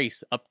entire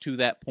race up to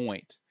that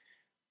point.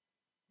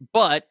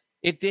 But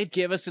it did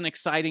give us an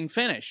exciting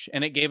finish,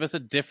 and it gave us a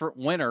different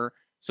winner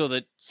so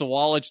that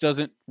Sawalich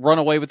doesn't run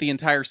away with the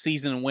entire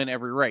season and win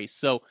every race.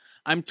 So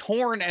I'm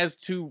torn as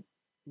to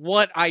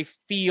what I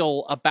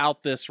feel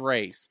about this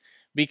race,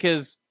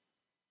 because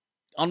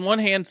on one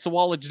hand,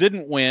 Sawalich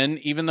didn't win,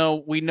 even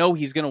though we know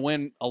he's going to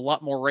win a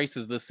lot more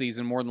races this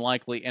season, more than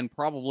likely, and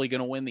probably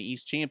going to win the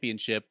East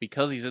Championship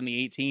because he's in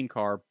the 18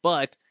 car,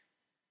 but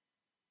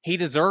he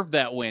deserved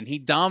that win. He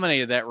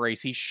dominated that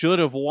race. He should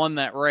have won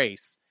that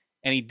race,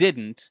 and he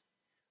didn't.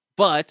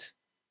 But,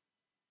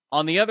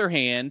 on the other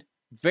hand,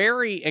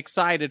 very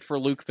excited for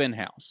Luke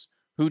Fenhaus,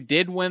 who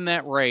did win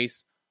that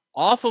race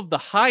off of the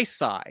high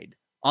side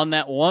on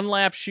that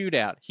 1-lap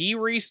shootout. He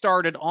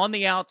restarted on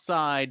the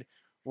outside,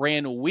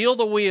 ran wheel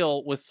to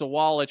wheel with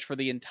Sawalich for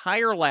the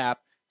entire lap,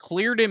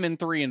 cleared him in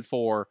 3 and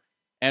 4,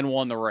 and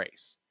won the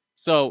race.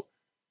 So,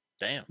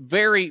 damn,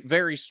 very,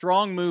 very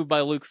strong move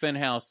by Luke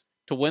Fenhaus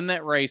to win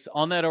that race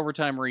on that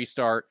overtime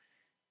restart,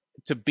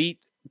 to beat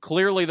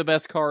clearly the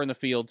best car in the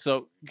field.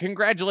 So,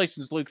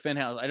 congratulations, Luke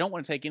Fenhaus. I don't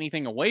want to take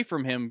anything away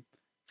from him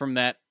from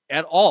that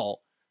at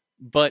all,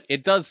 but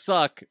it does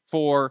suck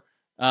for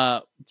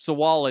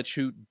Sawalich,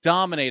 who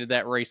dominated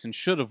that race and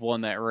should have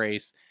won that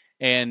race,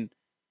 and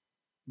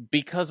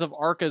because of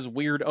ARCA's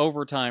weird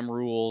overtime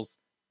rules,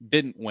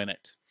 didn't win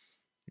it.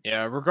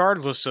 Yeah,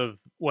 regardless of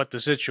what the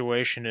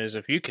situation is,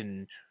 if you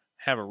can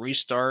have a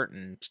restart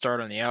and start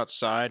on the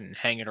outside and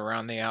hang it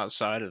around the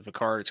outside of a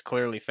car that's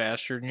clearly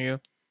faster than you,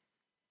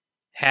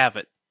 have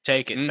it.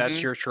 Take it. Mm-hmm.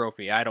 That's your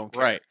trophy. I don't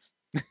care. Right.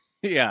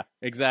 Yeah,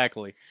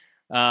 exactly.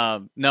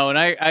 No, and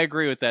I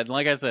agree with that. And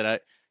like I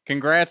said,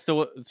 congrats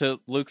to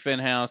Luke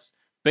Fenhaus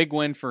big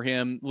win for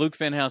him. Luke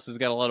Fenhouse has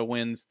got a lot of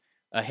wins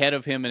ahead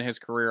of him in his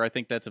career. I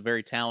think that's a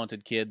very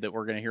talented kid that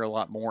we're going to hear a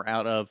lot more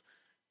out of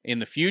in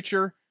the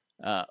future.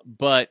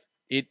 But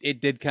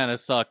it did kind of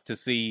suck to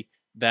see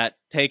that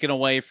taken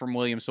away from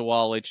William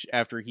Sawalich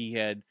after he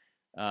had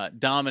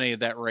dominated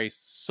that race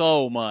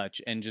so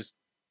much and just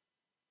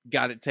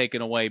got it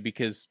taken away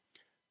because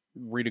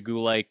Rita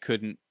Goulet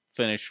couldn't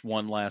finish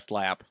one last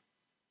lap.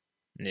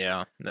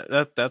 Yeah,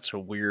 that's a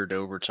weird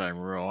overtime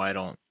rule. I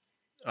don't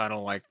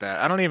like that.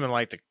 I don't even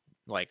like the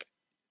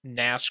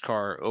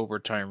NASCAR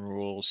overtime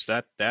rules.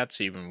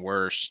 That's even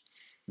worse.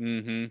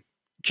 Mm-hmm.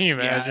 Can you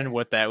imagine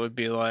what that would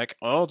be like?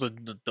 Oh,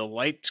 the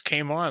lights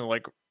came on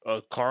like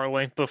a car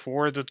length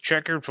before the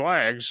checkered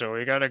flag, so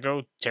we got to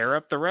go tear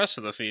up the rest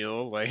of the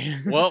field. Like,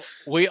 well,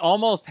 we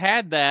almost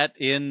had that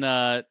in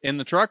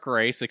the truck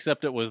race,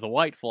 except it was the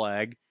white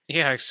flag.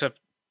 Yeah, except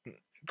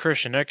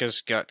Christian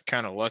Eckes got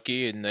kind of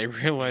lucky, and they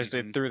realized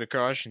they threw the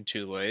caution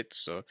too late.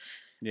 So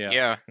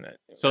yeah.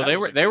 So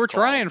they were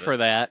trying for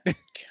that.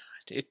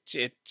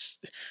 It's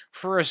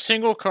for a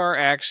single car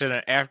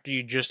accident after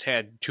you just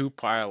had 2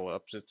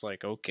 pileups. It's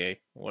like, okay,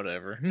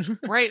 whatever.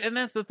 Right, and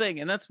that's the thing,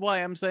 and that's why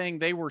I'm saying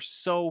they were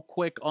so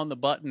quick on the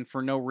button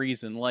for no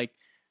reason. Like,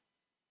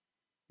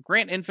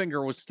 Grant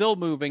Enfinger was still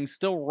moving,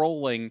 still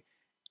rolling.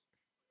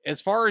 As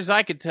far as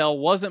I could tell,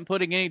 wasn't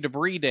putting any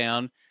debris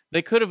down.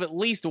 They could have at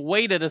least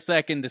waited a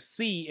second to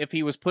see if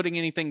he was putting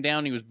anything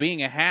down. He was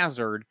being a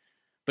hazard,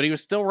 but he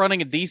was still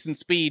running a decent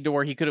speed to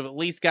where he could have at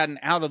least gotten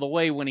out of the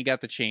way when he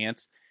got the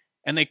chance.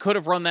 And they could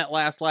have run that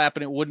last lap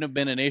and it wouldn't have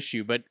been an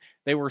issue. But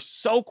they were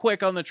so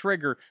quick on the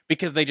trigger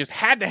because they just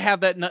had to have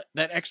that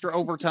extra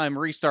overtime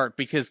restart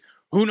because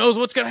who knows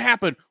what's going to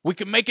happen. We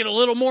can make it a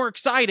little more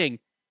exciting.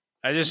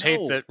 I just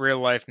hate that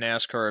real-life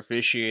NASCAR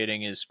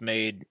officiating has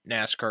made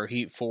NASCAR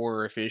Heat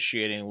 4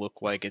 officiating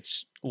look like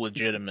it's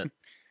legitimate.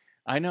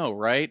 I know,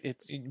 right?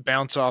 It's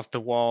bounce off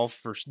the wall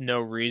for no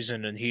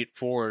reason in Heat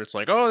 4. It's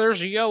like, oh, there's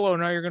a yellow.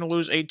 Now you're going to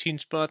lose 18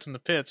 spots in the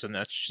pits, and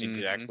that's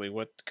exactly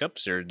what the Cup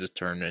Series has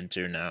turned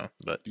into now.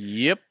 But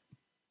yep.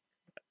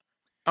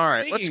 All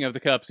right. Speaking of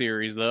the Cup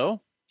Series, though,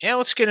 yeah,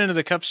 let's get into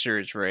the Cup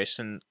Series race,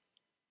 and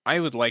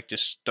I would like to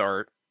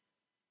start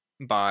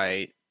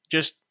by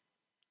just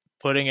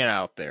putting it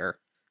out there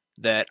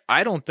that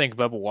I don't think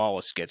Bubba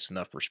Wallace gets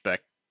enough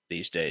respect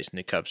these days in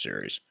the Cup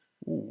Series.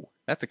 Ooh,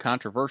 that's a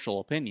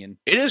controversial opinion.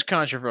 It is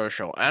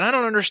controversial, and I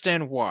don't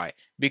understand why.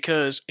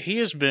 Because he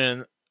has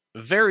been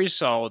very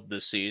solid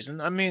this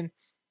season. I mean,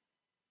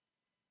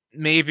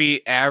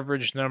 maybe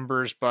average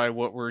numbers by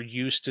what we're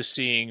used to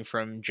seeing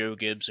from Joe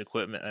Gibbs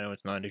equipment. I know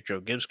it's not a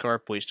Joe Gibbs car,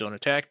 please don't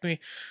attack me.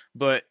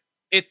 But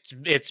it's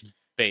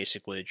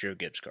basically a Joe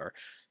Gibbs car.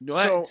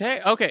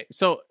 Okay,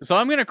 so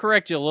I'm going to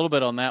correct you a little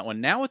bit on that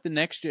one. Now with the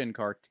next gen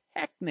car,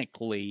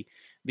 technically,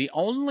 the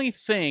only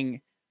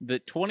thing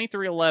that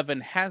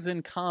 2311 has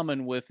in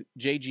common with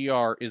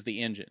JGR is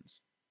the engines.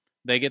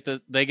 They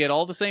get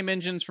all the same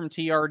engines from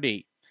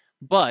TRD,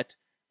 but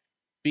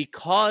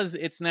because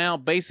it's now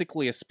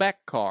basically a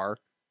spec car,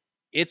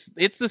 it's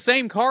the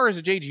same car as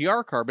a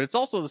JGR car, but it's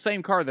also the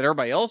same car that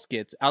everybody else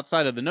gets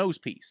outside of the nose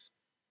piece.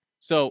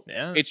 So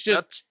it's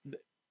just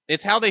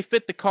it's how they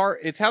fit the car.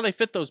 It's how they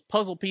fit those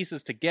puzzle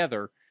pieces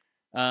together.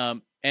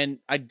 And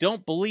I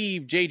don't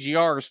believe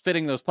JGR is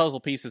fitting those puzzle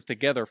pieces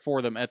together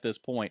for them at this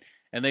point.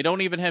 And they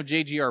don't even have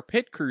JGR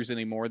pit crews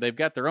anymore. They've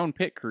got their own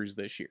pit crews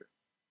this year.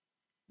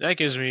 That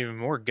gives me even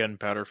more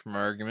gunpowder for my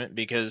argument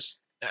because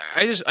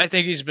I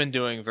think he's been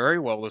doing very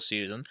well this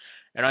season.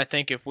 And I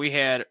think if we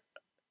had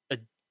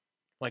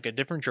a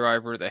different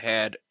driver that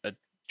had a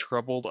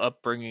troubled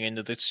upbringing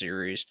into the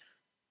series,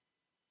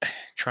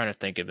 trying to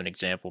think of an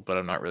example, but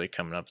I'm not really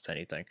coming up with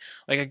anything.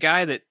 Like a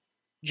guy that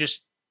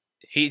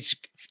he's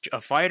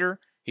a fighter.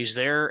 He's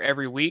there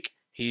every week.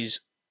 He's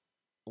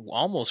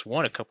almost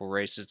won a couple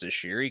races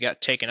this year. He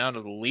got taken out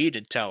of the lead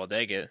at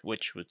Talladega,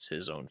 which was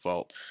his own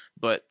fault.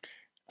 But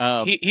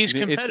he's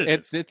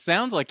competitive. It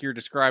sounds like you're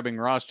describing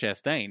Ross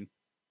Chastain.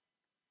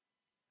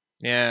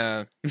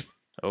 Yeah.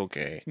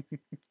 Okay.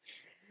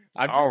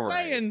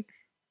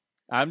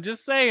 I'm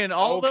just saying.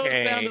 All those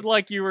sounded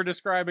like you were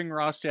describing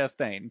Ross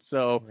Chastain.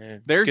 So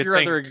there's your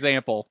other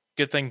example.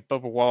 Good thing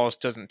Bubba Wallace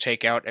doesn't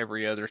take out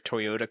every other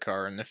Toyota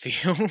car in the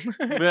field.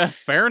 Yeah,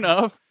 fair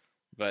enough.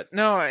 But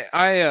no,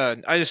 I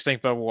just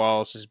think Bubba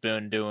Wallace has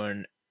been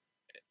doing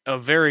a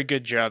very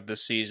good job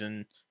this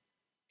season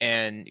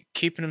and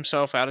keeping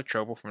himself out of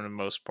trouble for the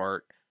most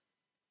part.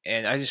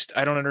 And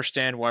I don't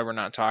understand why we're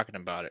not talking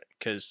about it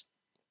because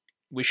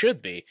we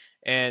should be.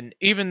 And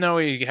even though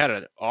he had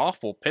an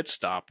awful pit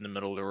stop in the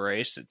middle of the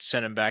race that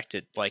sent him back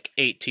to like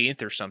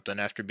 18th or something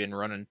after being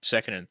running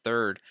second and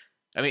third,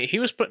 I mean, he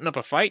was putting up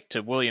a fight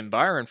to William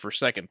Byron for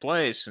second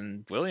place,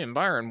 and William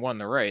Byron won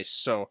the race.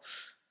 So,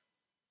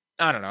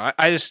 I don't know.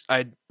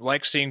 I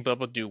like seeing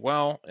Bubba do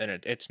well, and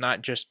it's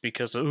not just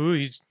because,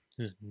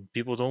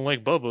 people don't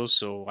like Bubba,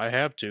 so I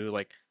have to.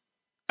 Like,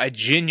 I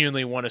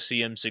genuinely want to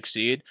see him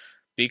succeed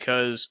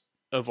because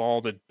of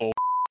all the bull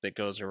that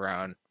goes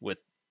around with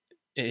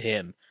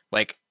him.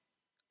 Like,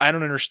 I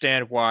don't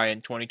understand why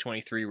in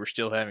 2023 we're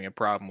still having a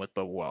problem with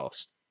Bubba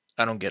Wallace.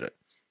 I don't get it.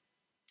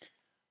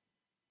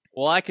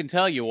 Well, I can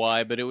tell you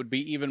why, but it would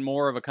be even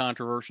more of a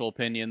controversial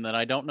opinion that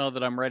I don't know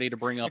that I'm ready to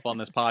bring up on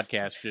this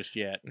podcast just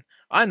yet.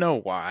 I know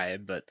why,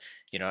 but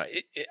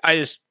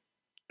I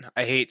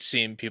hate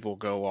seeing people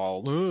go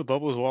all,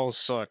 Bubba's Wall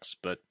sucks,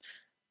 but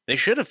they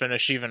should have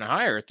finished even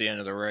higher at the end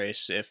of the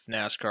race if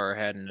NASCAR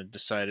hadn't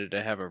decided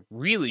to have a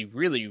really,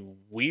 really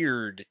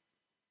weird,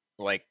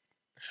 like,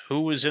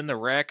 who was in the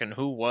wreck and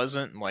who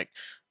wasn't. Like,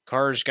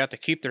 cars got to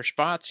keep their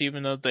spots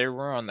even though they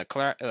were on the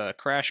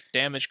crash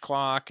damage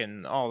clock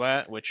and all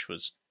that, which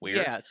was weird.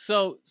 Yeah,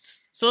 so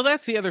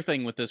that's the other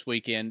thing with this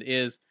weekend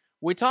is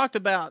we talked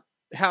about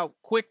how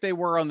quick they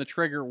were on the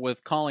trigger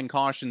with calling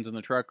cautions in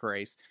the truck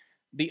race.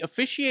 The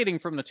officiating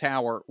from the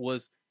tower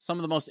was some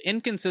of the most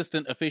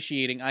inconsistent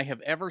officiating I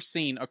have ever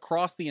seen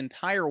across the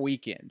entire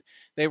weekend.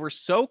 They were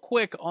so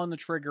quick on the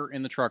trigger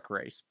in the truck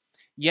race.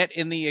 Yet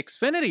in the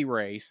Xfinity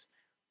race,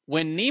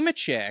 when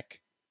Nemechek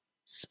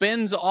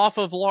spins off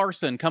of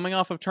Larson coming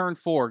off of turn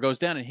 4, goes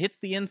down and hits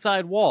the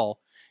inside wall,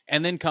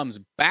 and then comes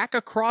back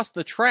across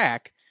the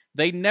track,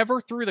 they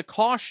never threw the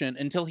caution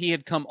until he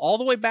had come all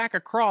the way back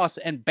across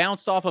and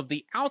bounced off of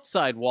the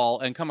outside wall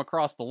and come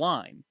across the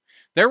line.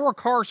 There were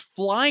cars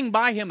flying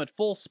by him at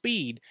full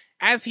speed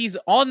as he's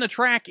on the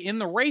track in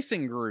the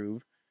racing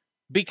groove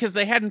because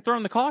they hadn't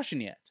thrown the caution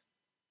yet.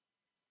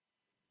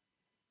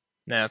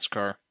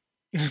 NASCAR.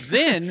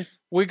 Then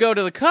we go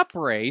to the Cup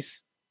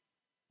race,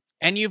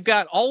 and you've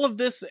got all of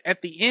this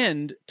at the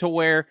end to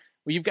where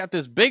you've got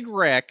this big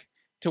wreck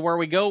to where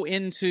we go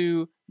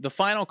into the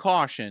final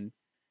caution,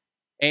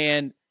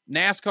 and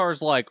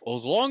NASCAR's like,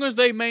 as long as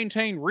they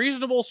maintain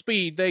reasonable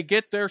speed, they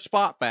get their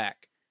spot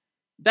back.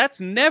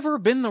 That's never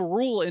been the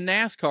rule in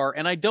NASCAR,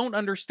 and I don't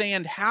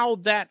understand how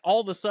that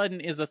all of a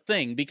sudden is a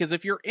thing, because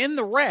if you're in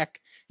the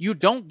wreck, you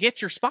don't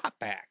get your spot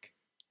back.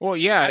 Well,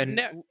 yeah, and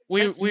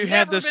we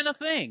had this been a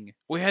thing.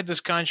 We had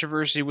this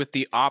controversy with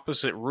the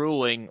opposite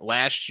ruling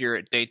last year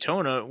at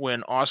Daytona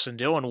when Austin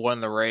Dillon won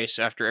the race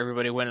after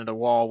everybody went in the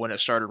wall when it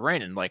started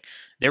raining. Like,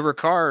 there were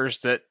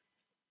cars that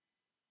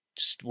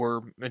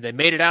they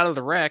made it out of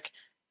the wreck,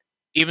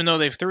 even though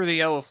they threw the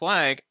yellow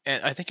flag,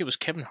 and I think it was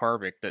Kevin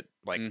Harvick that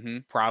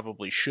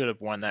probably should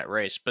have won that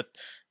race, but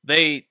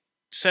they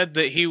said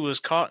that he was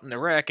caught in the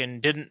wreck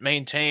and didn't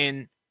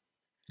maintain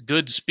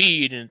good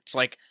speed, and it's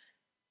like,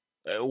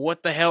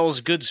 what the hell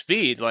is good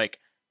speed? Like,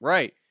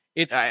 right?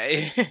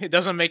 It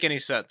doesn't make any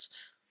sense.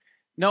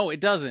 No, it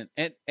doesn't,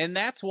 and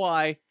that's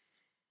why.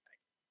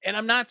 And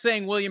I'm not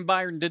saying William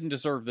Byron didn't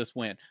deserve this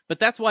win, but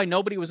that's why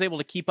nobody was able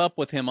to keep up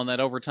with him on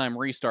that overtime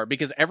restart,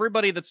 because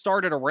everybody that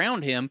started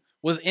around him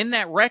was in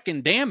that wreck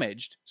and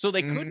damaged, so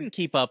they couldn't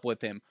keep up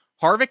with him.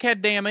 Harvick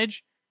had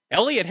damage.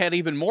 Elliott had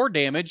even more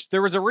damage.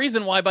 There was a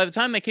reason why by the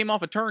time they came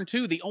off of turn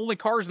 2, the only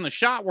cars in the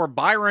shot were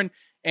Byron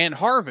and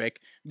Harvick,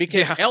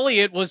 because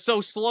Elliott was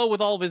so slow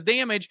with all of his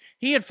damage,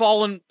 he had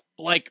fallen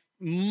like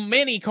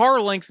many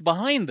car lengths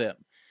behind them.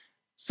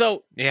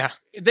 So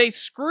they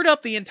screwed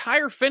up the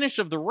entire finish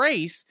of the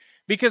race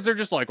because they're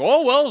just like,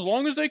 oh, well, as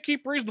long as they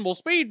keep reasonable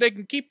speed, they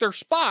can keep their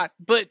spot.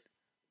 But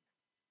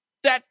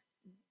that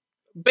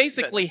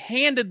basically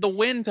handed the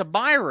win to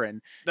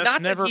Byron.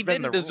 Not that he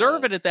didn't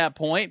deserve it at that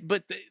point,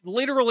 but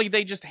literally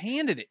they just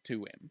handed it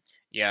to him.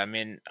 Yeah, I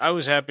mean, I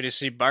was happy to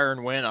see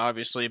Byron win,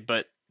 obviously,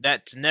 but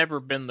that's never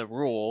been the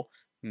rule.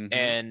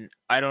 And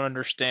I don't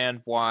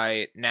understand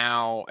why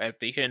now, at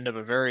the end of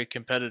a very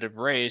competitive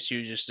race,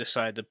 you just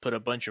decide to put a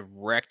bunch of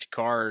wrecked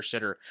cars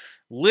that are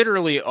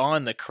literally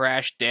on the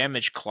crash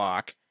damage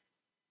clock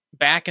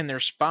back in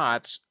their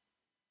spots.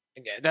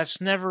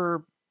 That's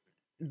never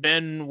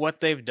been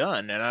what they've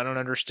done, and I don't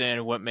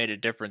understand what made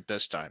it different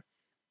this time.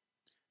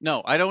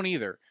 No, I don't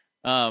either.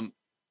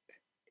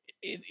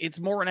 It's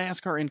more an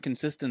NASCAR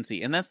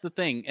inconsistency, and that's the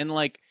thing. And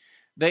like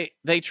they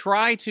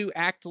try to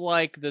act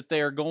like that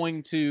they are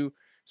going to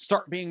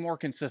start being more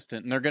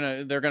consistent, and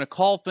they're gonna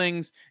call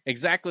things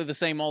exactly the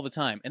same all the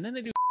time, and then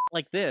they do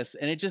like this,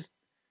 and it just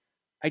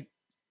I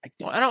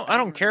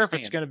don't care if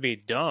it's gonna be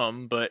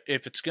dumb, but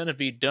if it's gonna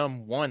be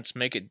dumb once,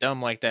 make it dumb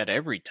like that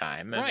every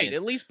time. I mean,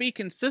 at least be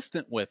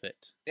consistent with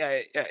it.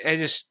 I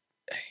just,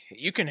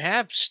 you can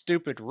have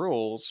stupid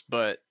rules,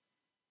 but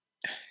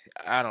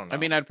I don't know. I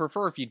mean, I'd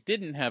prefer if you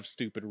didn't have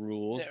stupid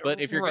rules, but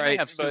if you're gonna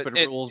have stupid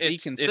rules, be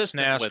consistent. It's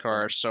NASCAR, with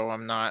them. So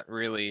I'm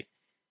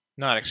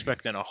not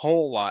expecting a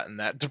whole lot in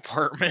that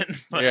department.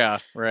 But yeah,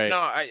 right.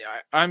 No,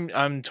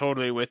 I'm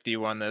totally with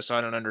you on this.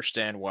 I don't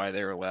understand why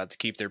they're allowed to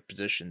keep their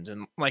positions.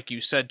 And like you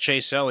said,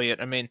 Chase Elliott,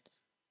 I mean,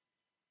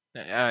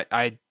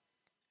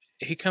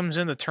 he comes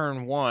into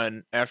turn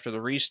 1 after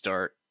the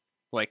restart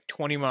like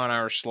 20 mile an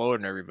hour slower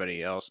than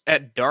everybody else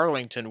at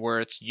Darlington,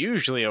 where it's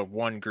usually a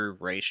one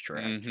groove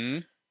racetrack.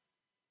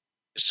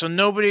 So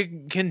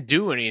nobody can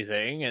do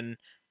anything, and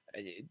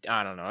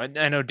I don't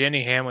know. I know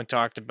Denny Hamlin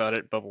talked about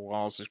it. Bubba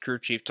Wallace, his crew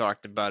chief,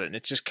 talked about it. And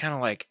it's just kind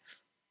of like,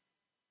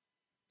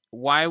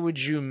 why would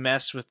you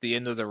mess with the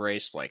end of the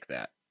race like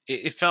that?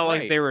 It felt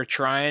like they were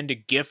trying to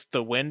gift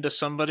the win to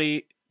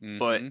somebody,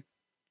 but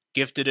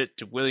gifted it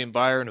to William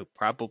Byron, who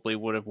probably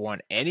would have won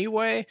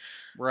anyway.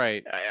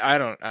 Right. I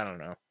don't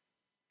know.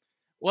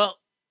 Well,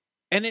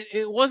 and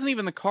it wasn't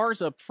even the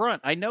cars up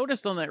front. I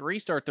noticed on that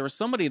restart there was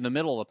somebody in the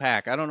middle of the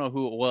pack. I don't know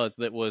who it was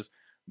that was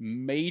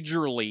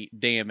majorly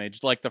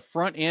damaged. Like the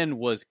front end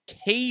was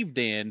caved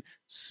in,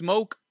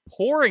 smoke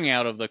pouring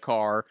out of the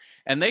car,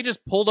 and they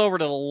just pulled over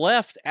to the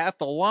left at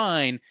the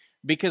line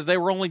because they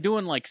were only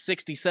doing like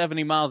 60,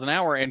 70 miles an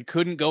hour and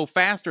couldn't go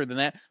faster than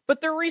that.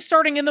 But they're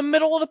restarting in the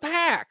middle of the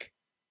pack.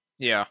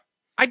 Yeah.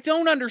 I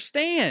don't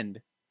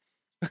understand.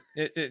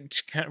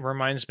 It kind of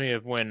reminds me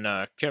of when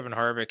Kevin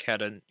Harvick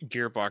had a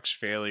gearbox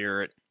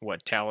failure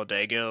at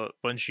Talladega a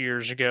bunch of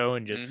years ago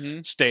and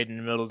just stayed in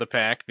the middle of the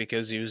pack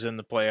because he was in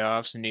the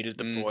playoffs and needed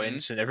the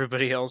points, and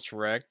everybody else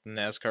wrecked, and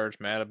NASCAR's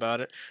mad about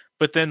it.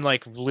 But then,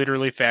 like,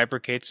 literally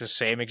fabricates the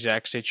same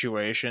exact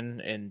situation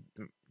in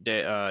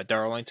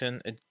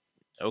Darlington.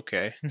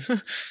 Okay.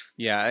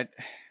 Yeah,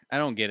 I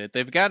don't get it.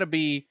 They've got to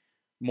be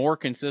more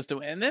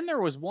consistent. And then there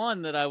was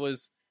one that I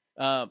was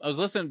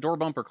listening to Door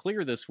Bumper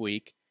Clear this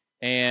week,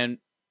 and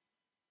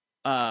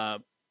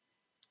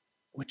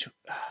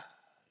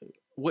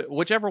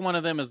whichever one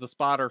of them is the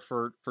spotter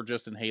for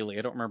Justin Haley.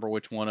 I don't remember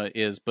which one it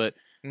is, but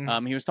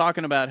he was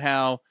talking about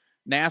how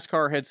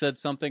NASCAR had said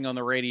something on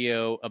the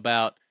radio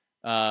about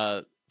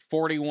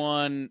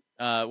 41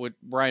 with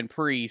Brian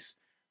Preece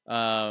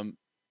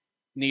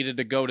needed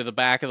to go to the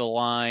back of the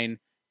line,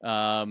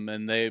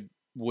 and they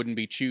wouldn't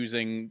be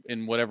choosing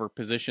in whatever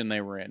position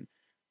they were in.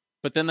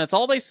 But then that's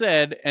all they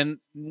said, and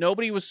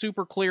nobody was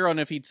super clear on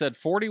if he'd said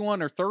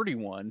 41 or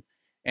 31.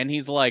 And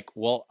he's like,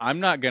 well, I'm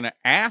not going to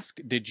ask,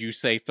 did you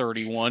say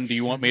 31? Do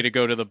you want me to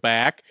go to the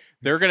back?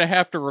 They're going to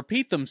have to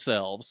repeat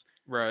themselves.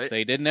 Right.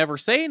 They didn't ever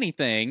say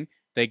anything.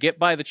 They get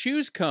by the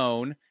choose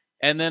cone,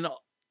 and then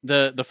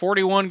the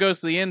 41 goes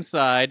to the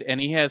inside,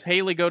 and he has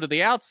Haley go to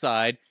the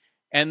outside,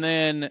 and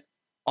then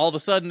all of a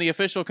sudden the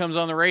official comes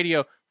on the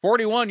radio,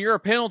 41, you're a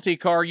penalty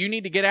car, you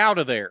need to get out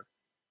of there.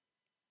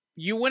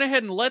 You went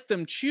ahead and let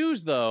them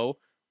choose, though,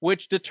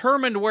 which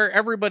determined where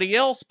everybody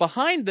else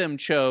behind them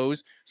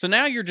chose. So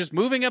now you're just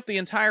moving up the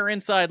entire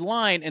inside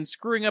line and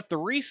screwing up the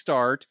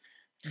restart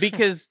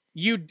because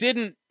you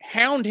didn't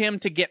hound him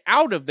to get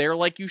out of there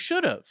like you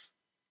should have.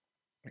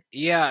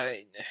 Yeah,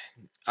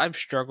 I've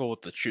struggled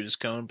with the choose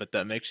cone, but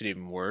that makes it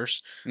even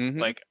worse.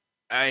 Like,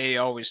 I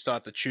always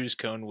thought the choose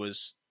cone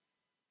was...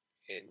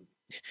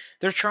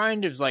 They're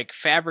trying to, like,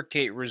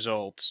 fabricate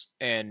results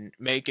and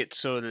make it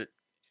so that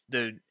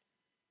the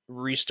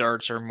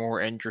restarts are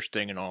more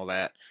interesting and all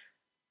that,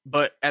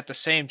 but at the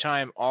same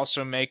time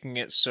also making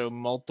it so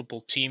multiple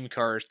team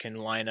cars can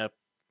line up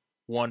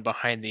one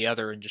behind the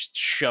other and just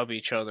shove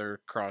each other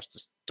across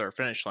the start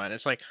finish line.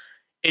 It's like,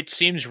 it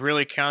seems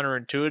really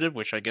counterintuitive,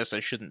 which I guess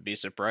I shouldn't be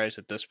surprised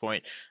at this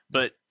point,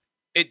 but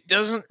it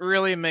doesn't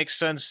really make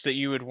sense that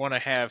you would want to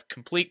have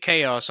complete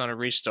chaos on a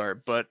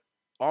restart, but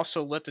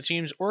also let the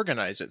teams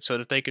organize it so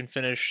that they can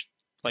finish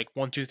like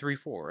 1, 2, 3,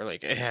 4.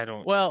 Like, I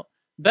don't... Well,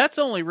 that's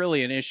only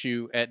really an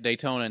issue at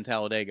Daytona and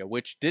Talladega,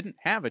 which didn't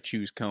have a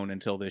choose cone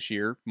until this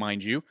year,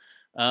 mind you.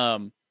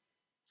 Oh,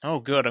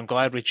 good. I'm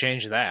glad we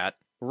changed that.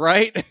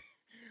 Right?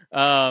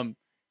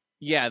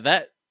 Yeah,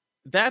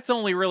 that's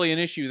only really an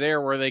issue there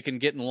where they can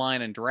get in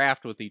line and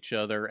draft with each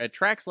other. At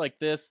tracks like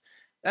this,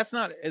 that's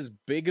not as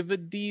big of a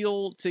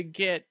deal to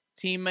get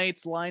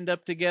teammates lined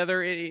up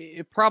together.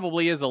 It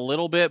probably is a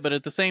little bit, but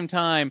at the same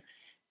time,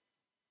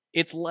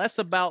 it's less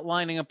about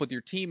lining up with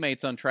your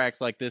teammates on tracks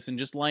like this and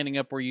just lining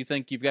up where you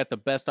think you've got the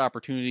best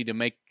opportunity to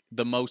make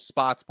the most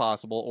spots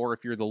possible, or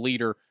if you're the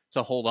leader,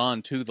 to hold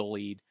on to the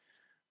lead.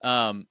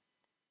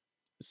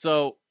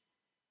 So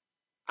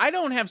I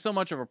don't have so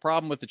much of a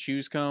problem with the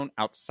choose cone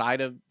outside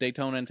of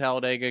Daytona and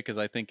Talladega, because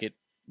I think it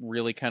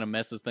really kind of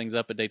messes things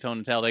up at Daytona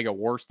and Talladega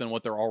worse than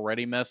what they're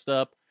already messed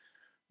up.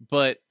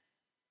 But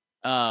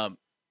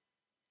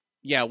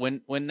yeah, when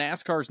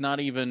NASCAR's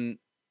not even...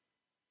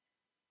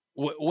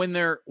 When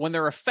they're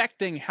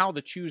affecting how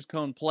the choose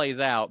cone plays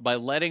out by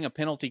letting a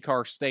penalty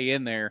car stay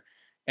in there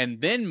and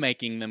then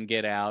making them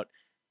get out,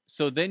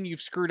 so then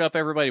you've screwed up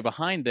everybody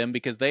behind them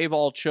because they've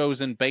all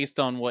chosen based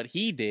on what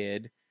he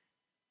did.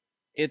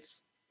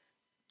 It's...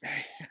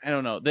 I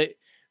don't know.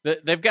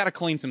 They've got to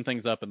clean some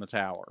things up in the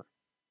tower.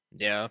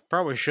 Yeah,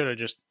 probably should have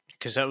just...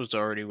 Because that was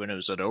already when it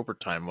was at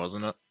overtime,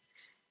 wasn't it?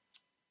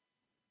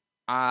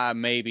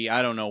 Maybe.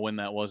 I don't know when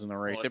that was in the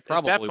race. Well, it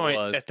probably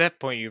was. At that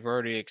point, you've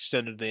already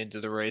extended into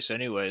the race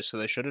anyway, so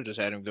they should have just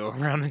had him go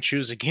around and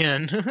choose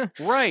again.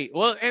 Right.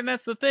 Well, and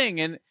that's the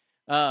thing. And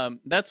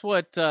that's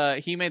what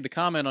he made the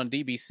comment on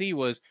DBC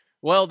was,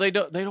 well, they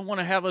don't want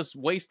to have us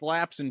waste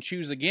laps and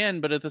choose again,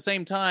 but at the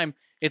same time,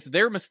 it's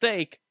their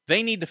mistake.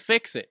 They need to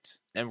fix it.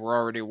 And we're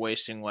already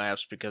wasting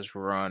laps because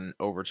we're on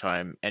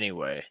overtime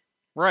anyway.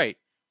 Right.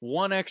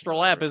 One extra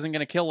lap isn't going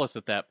to kill us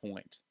at that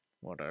point.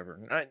 Whatever.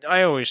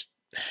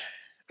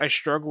 I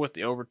struggle with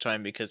the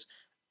overtime because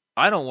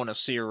I don't want to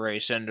see a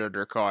race end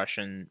under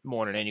caution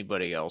more than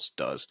anybody else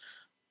does.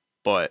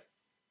 But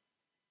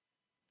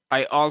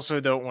I also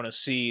don't want to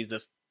see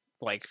the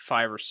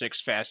 5 or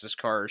 6 fastest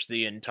cars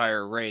the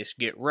entire race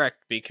get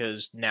wrecked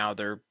because now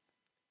they're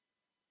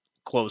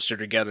closer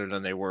together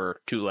than they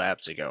were 2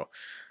 laps ago.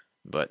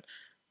 But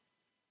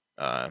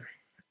Uh,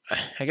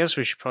 I guess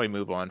we should probably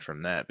move on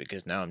from that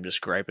because now I'm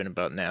just griping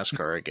about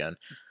NASCAR again.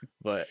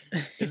 But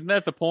Isn't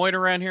that the point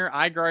around here?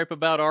 I gripe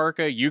about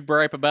ARCA, you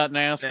gripe about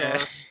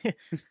NASCAR.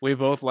 we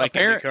both like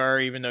Apparent-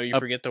 IndyCar, even though you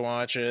forget to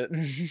watch it.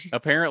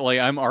 Apparently,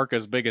 I'm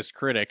ARCA's biggest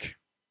critic.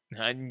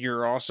 And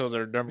you're also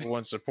their number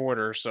one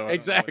supporter, so I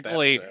Exactly. don't know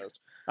what that says.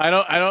 I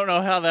don't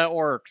know how that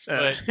works,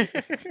 but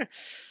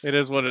it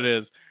is what it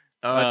is.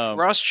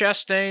 Ross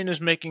Chastain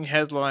is making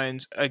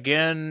headlines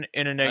again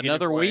in a negative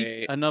another way.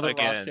 week, another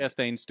again. Ross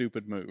Chastain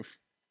stupid move.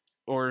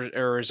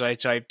 Or as I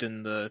typed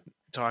in the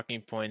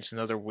talking points,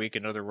 another week,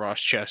 another Ross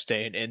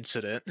Chastain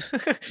incident.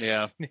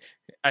 Yeah.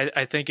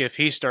 I think if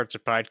he starts a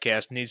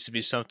podcast, it needs to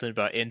be something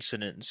about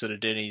incident instead of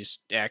Denny's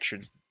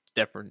action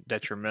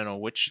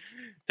detrimental, which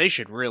they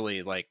should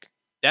really like.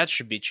 That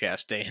should be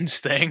Chastain's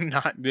thing,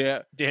 not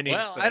Denny's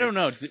thing. I don't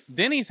know.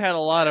 Denny's had a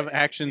lot of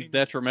actions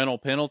detrimental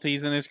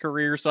penalties in his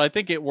career, so I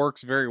think it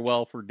works very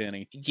well for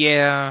Denny.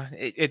 Yeah,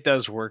 it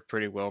does work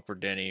pretty well for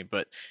Denny.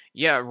 But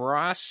yeah,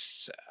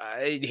 Ross,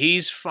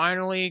 he's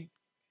finally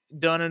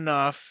done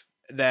enough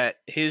that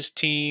his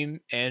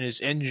team and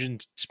his engine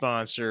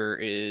sponsor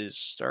is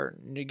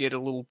starting to get a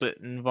little bit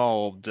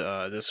involved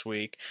this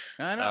week.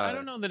 I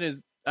don't know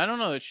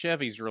that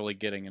Chevy's really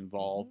getting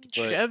involved.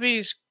 But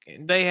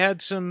they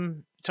had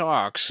some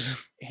talks.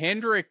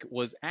 Hendrick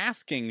was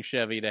asking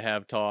Chevy to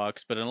have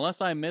talks, but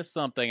unless I missed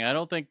something, I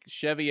don't think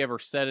Chevy ever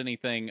said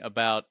anything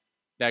about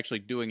actually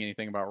doing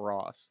anything about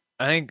Ross.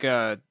 I think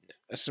I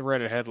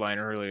read a headline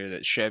earlier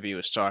that Chevy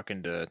was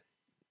talking to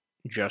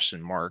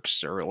Justin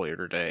Marks earlier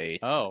today.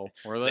 Oh,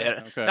 were they?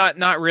 Okay.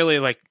 Not really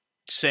like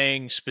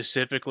saying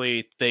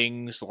specifically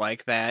things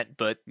like that,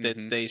 but that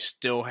they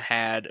still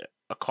had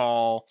a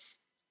call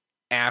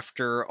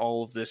after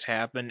all of this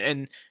happened.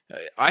 And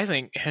I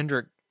think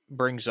Hendrick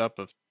brings up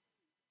a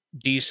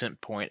decent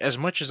point. As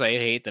much as I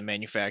hate the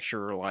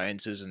manufacturer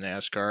alliances in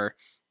NASCAR,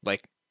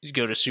 like you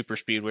go to super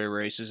speedway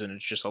races and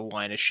it's just a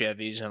line of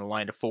Chevys and a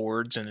line of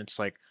Fords, and it's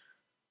like,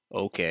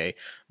 okay.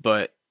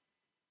 But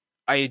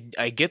I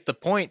get the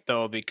point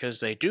though, because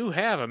they do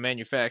have a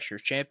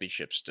manufacturer's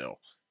championship still.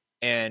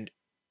 And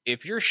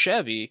if you're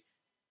Chevy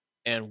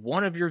and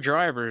one of your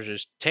drivers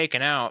is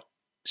taking out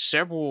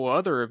several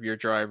other of your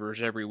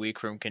drivers every week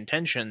from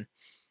contention,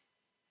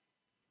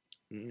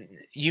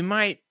 you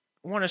might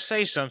want to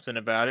say something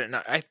about it. And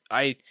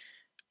I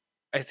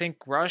think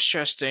Ross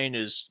Chastain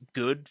is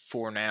good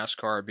for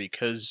NASCAR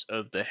because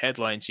of the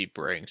headlines he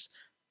brings.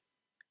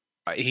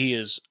 He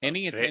is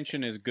any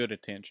attention is good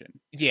attention.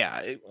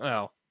 Yeah,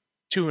 well,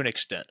 to an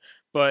extent,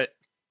 but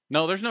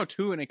no, there's no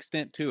to an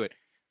extent to it.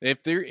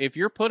 If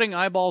you're putting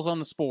eyeballs on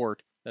the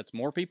sport, that's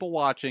more people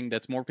watching.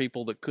 That's more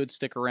people that could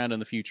stick around in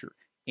the future.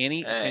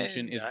 Any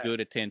attention is good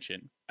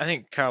attention. I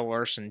think Kyle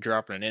Larson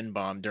dropping an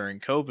N-bomb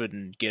during COVID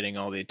and getting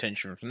all the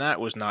attention from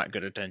that was not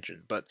good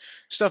attention, but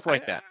stuff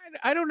like that.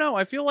 I don't know.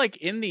 I feel like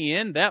in the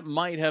end, that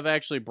might have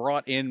actually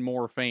brought in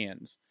more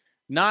fans.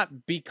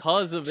 Not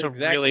because of it's a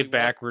really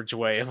backwards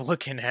way of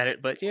looking at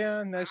it, but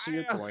yeah, I see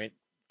your point.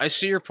 I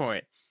see your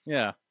point.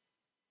 Yeah.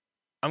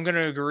 I'm going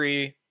to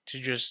agree to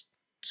just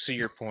see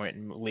your point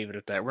and leave it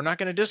at that. We're not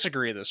going to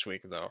disagree this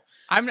week, though.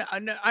 I'm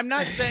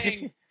not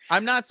saying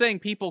I'm not saying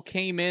people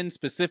came in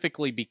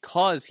specifically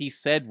because he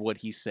said what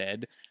he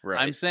said. Right.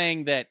 I'm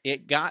saying that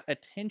it got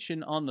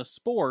attention on the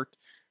sport,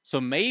 so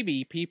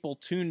maybe people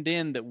tuned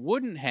in that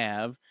wouldn't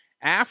have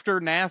after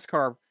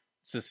NASCAR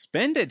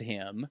suspended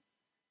him.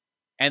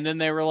 And then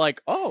they were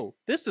like, oh,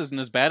 this isn't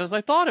as bad as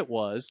I thought it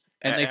was.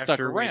 And they stuck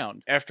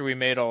around. After we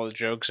made all the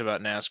jokes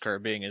about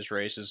NASCAR being as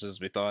racist as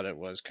we thought it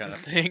was kind of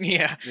thing.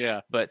 Yeah. Yeah.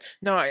 But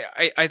no,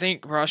 I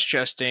think Ross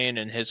Chastain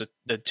and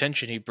the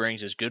attention he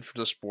brings is good for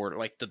the sport.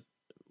 Like the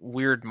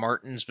weird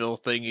Martinsville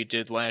thing he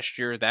did last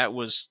year, that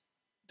will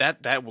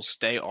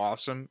stay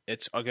awesome.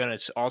 It's going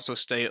to also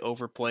stay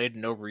overplayed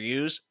and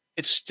overused.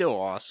 It's still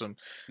awesome.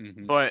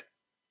 Mm-hmm. But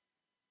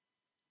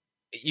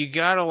you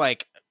got to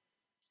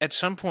at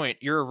some point,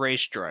 you're a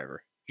race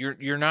driver.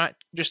 You're not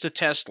just a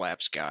test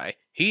laps guy.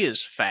 He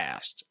is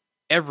fast.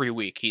 Every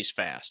week he's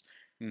fast.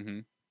 Mm-hmm.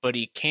 But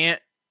he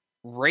can't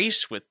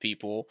race with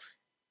people,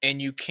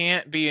 and you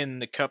can't be in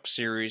the Cup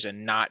Series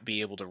and not be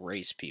able to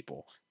race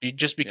people.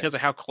 Just because of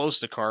how close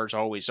the cars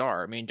always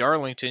are. I mean,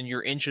 Darlington,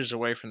 you're inches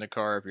away from the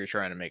car if you're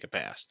trying to make a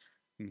pass.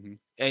 Mm-hmm.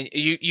 And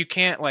you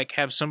can't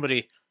have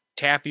somebody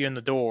tap you in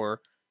the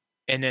door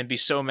and then be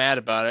so mad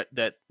about it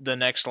that the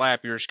next lap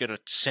you're just going to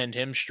send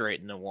him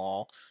straight in the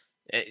wall.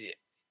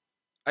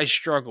 I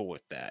struggle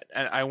with that.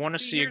 I want to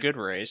see a good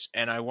race,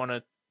 and I want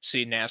to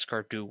see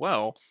NASCAR do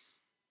well.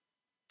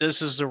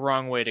 This is the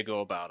wrong way to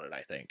go about it,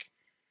 I think.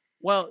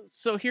 Well,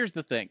 so here's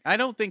the thing. I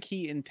don't think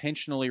he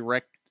intentionally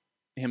wrecked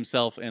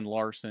himself and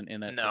Larson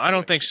in that situation. I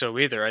don't think so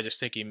either. I just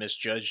think he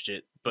misjudged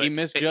it. But he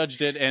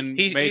misjudged it, and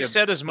he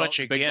said as much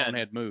again. Big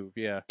bonehead move,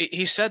 yeah.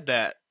 He said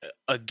that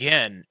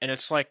again, and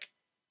it's like,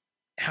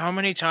 how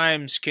many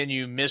times can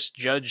you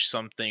misjudge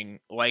something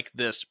like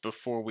this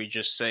before we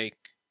just say,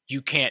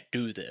 you can't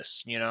do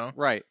this, you know?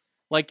 Right.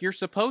 Like, you're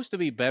supposed to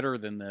be better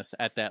than this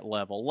at that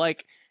level.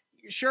 Like,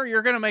 sure,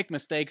 you're going to make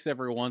mistakes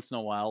every once in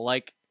a while.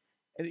 Like,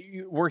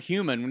 we're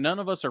human. None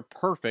of us are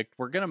perfect.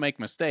 We're going to make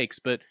mistakes.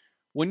 But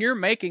when you're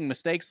making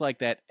mistakes like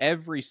that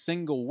every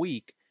single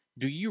week,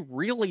 do you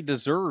really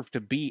deserve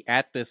to be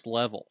at this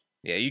level?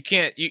 Yeah, you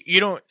can't. You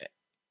don't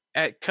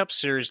at Cup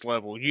Series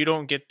level. You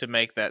don't get to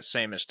make that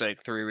same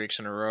mistake 3 weeks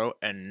in a row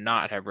and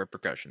not have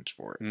repercussions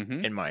for it.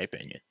 Mm-hmm. In my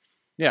opinion.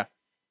 Yeah.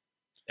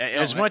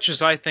 As much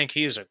as I think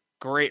he is a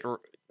great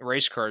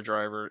race car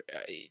driver,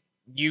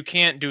 you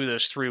can't do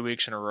this 3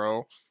 weeks in a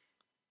row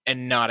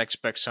and not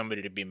expect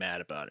somebody to be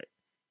mad about it.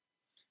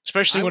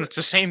 Especially when it's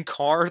the same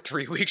car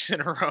 3 weeks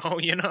in a row,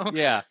 you know?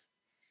 Yeah.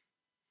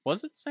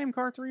 Was it the same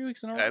car 3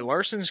 weeks in a row?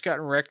 Larson's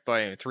gotten wrecked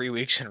by him 3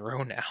 weeks in a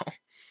row now.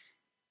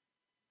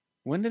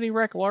 When did he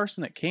wreck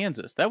Larson at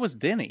Kansas? That was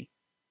Denny.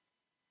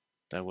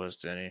 That was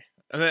Denny.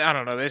 I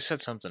don't know. They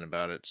said something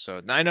about it.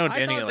 So I know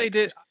Denny. They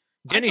did.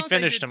 Denny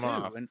finished him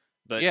off.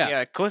 But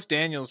yeah, Cliff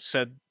Daniels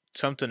said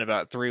something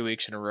about 3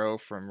 weeks in a row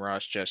from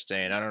Ross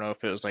Chastain. I don't know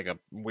if it was like a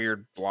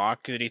weird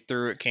block that he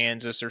threw at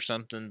Kansas or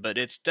something, but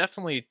it's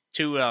definitely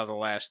 2 out of the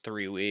last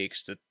 3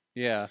 weeks. The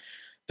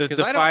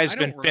Defi's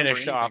been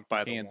finished off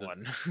by Kansas.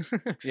 The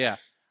one. Yeah.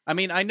 I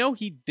mean, I know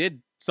he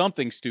did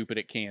something stupid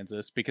at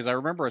Kansas because I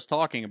remember us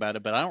talking about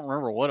it, but I don't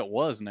remember what it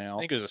was now.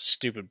 I think it was a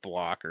stupid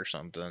block or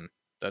something.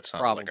 That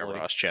sounds like a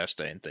Ross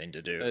Chastain thing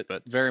to do.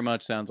 But very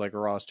much sounds like a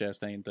Ross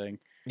Chastain thing.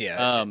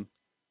 Yeah.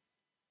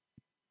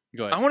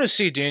 Go ahead. I want to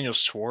see Daniel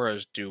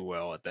Suarez do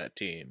well at that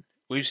team.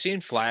 We've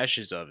seen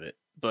flashes of it,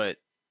 but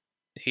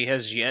he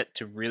has yet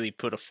to really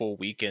put a full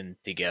weekend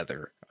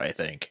together, I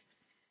think.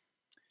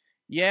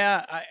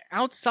 Yeah,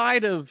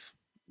 outside of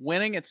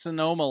winning at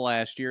Sonoma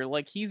last year,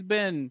 like he's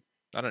been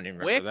I don't even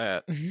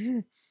remember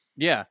that.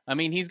 Yeah, I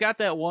mean, he's got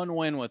that one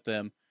win with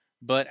them,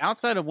 but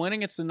outside of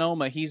winning at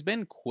Sonoma, he's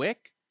been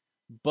quick,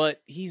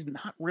 but he's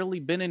not really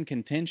been in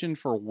contention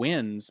for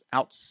wins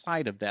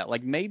outside of that.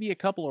 Like maybe a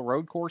couple of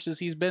road courses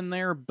he's been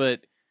there,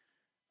 but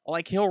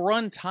like he'll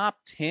run top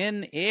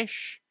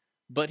 10-ish,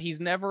 but he's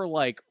never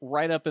like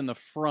right up in the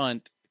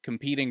front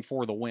competing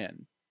for the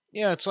win.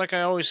 Yeah, it's like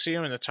I always see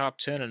him in the top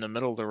 10 in the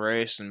middle of the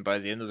race, and by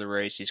the end of the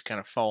race, he's kind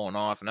of falling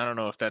off. And I don't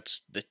know if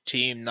that's the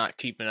team not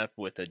keeping up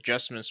with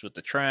adjustments with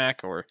the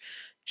track or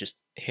just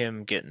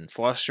him getting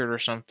flustered or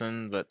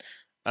something. But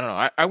I don't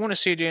know. I want to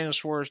see Daniel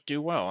Suarez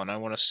do well, and I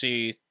want to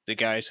see the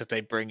guys that they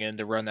bring in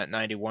to run that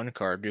 91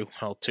 car do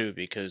well too,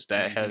 because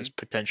that has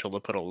potential to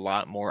put a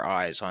lot more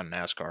eyes on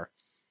NASCAR.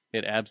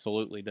 It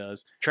absolutely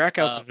does.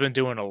 Trackhouse has been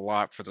doing a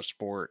lot for the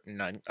sport,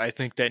 and I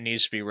think that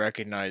needs to be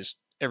recognized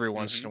every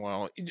once in a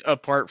while,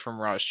 apart from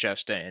Ross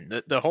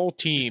Chastain. The whole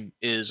team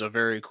is a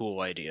very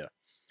cool idea.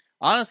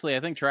 Honestly,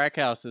 I think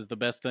Trackhouse is the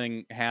best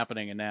thing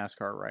happening in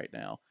NASCAR right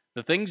now.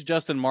 The things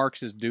Justin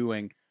Marks is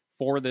doing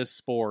for this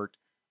sport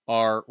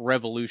are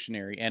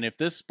revolutionary. And if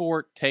this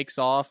sport takes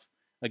off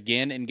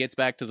again and gets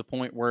back to the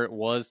point where it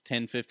was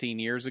 10, 15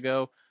 years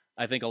ago,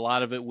 I think a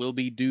lot of it will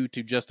be due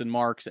to Justin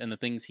Marks and the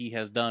things he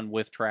has done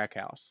with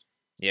Trackhouse.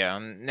 Yeah,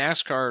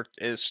 NASCAR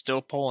is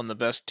still pulling the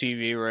best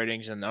TV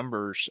ratings and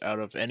numbers out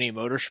of any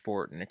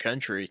motorsport in the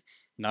country.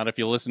 Not if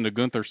you listen to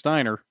Gunther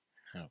Steiner.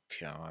 Oh,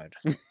 God.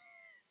 God,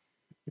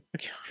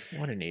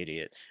 what an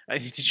idiot.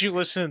 Did you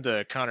listen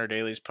to Connor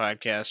Daly's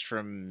podcast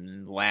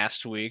from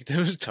last week that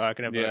was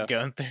talking about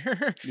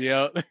Gunther?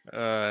 Yeah.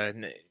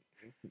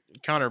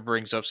 Connor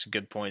brings up some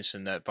good points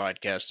in that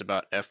podcast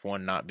about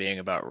F1 not being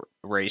about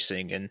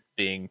racing and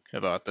being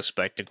about the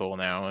spectacle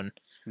now.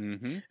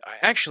 And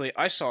actually,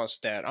 I saw a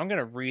stat. I'm going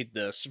to read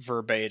this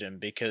verbatim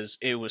because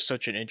it was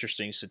such an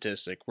interesting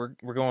statistic.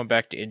 We're going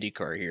back to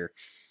IndyCar here.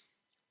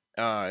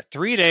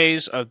 3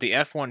 days of the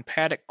F1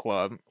 Paddock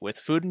Club with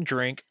food and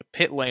drink, a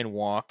pit lane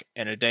walk,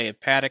 and a day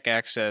of paddock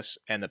access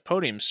and the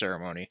podium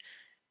ceremony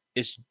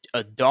is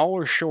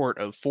 $1 short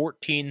of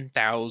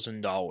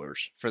 $14,000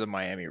 for the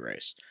Miami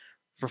race.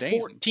 For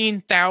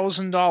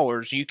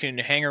 $14,000, you can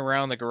hang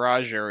around the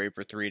garage area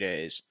for 3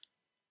 days.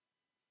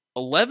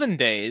 11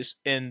 days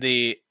in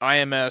the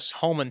IMS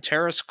Holman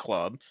Terrace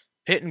Club,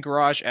 pit and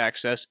garage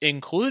access,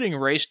 including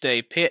race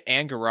day pit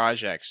and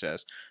garage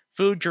access,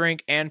 food,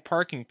 drink, and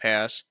parking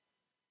pass,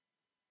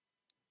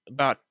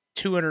 about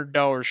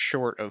 $200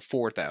 short of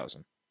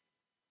 $4,000.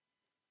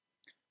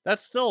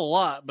 That's still a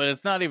lot, but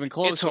it's not even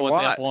close to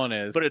what that one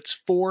is. But it's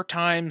 4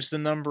 times the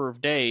number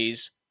of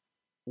days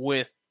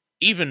with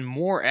even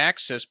more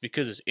access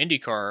because it's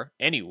IndyCar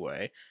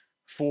anyway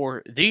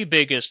for the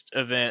biggest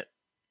event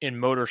in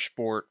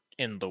motorsport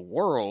in the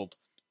world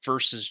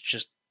versus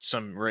just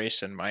some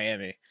race in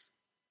Miami.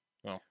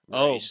 Well,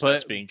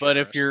 but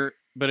if you're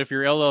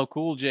LL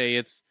Cool J,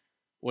 it's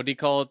what do you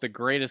call it? The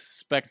greatest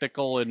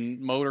spectacle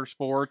in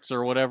motorsports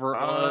or whatever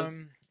it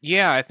was.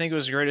 Yeah, I think it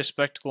was the greatest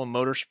spectacle in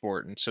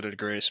motorsport instead of the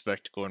greatest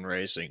spectacle in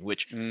racing,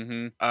 which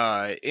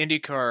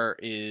IndyCar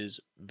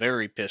is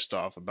very pissed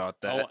off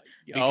about that.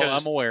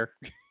 I'm aware.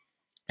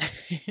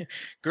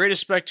 Greatest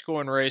spectacle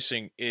in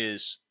racing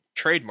is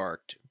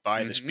trademarked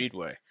by the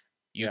Speedway.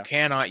 You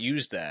cannot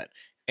use that.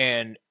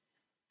 And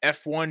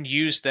F1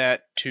 used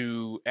that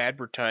to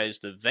advertise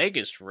the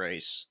Vegas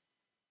race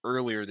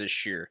earlier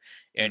this year.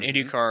 And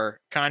IndyCar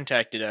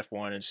contacted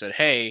F1 and said,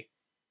 hey,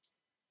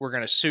 we're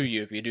going to sue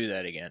you if you do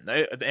that again.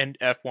 And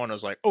F1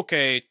 was like,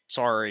 okay,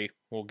 sorry,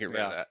 we'll get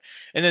rid of that.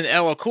 And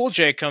then LL Cool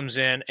J comes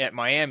in at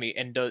Miami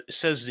and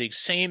says the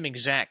same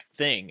exact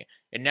thing.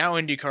 And now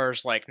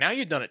IndyCar's like, now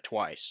you've done it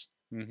twice.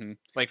 Mm-hmm.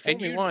 Like, fool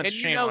me once,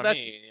 shame on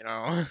me, you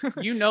know?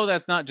 You know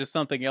that's not just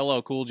something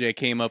LL Cool J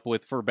came up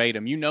with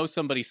verbatim. You know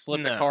somebody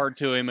slipped a card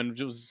to him and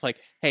was just like,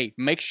 hey,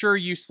 make sure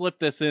you slip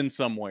this in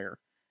somewhere.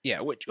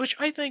 Yeah, which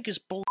I think is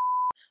bull.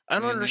 I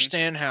don't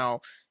understand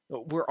how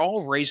we're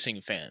all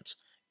racing fans.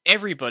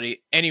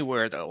 Everybody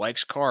anywhere that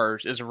likes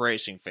cars is a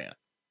racing fan.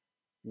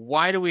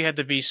 Why do we have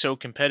to be so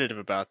competitive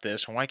about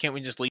this? Why can't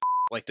we just leave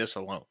like this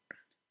alone?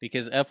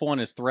 Because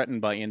F1 is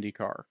threatened by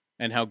IndyCar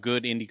and how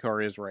good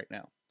IndyCar is right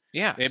now.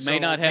 Yeah, it may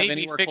not have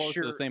anywhere close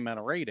to the same amount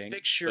of rating.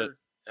 Fix your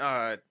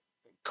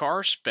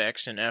car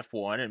specs in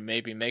F1 and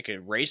maybe make a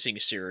racing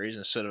series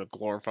instead of a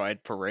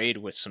glorified parade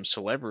with some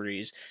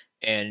celebrities,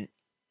 and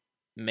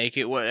make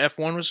it what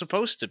F1 was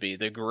supposed to be,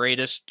 the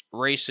greatest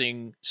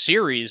racing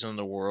series in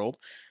the world,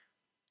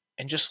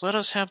 and just let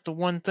us have the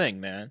one thing,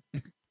 man.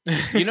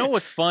 You know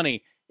what's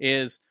funny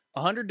is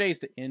 100 Days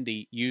to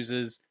Indy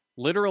uses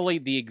literally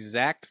the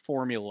exact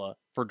formula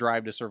for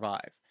Drive to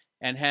Survive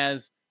and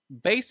has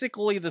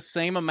basically the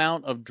same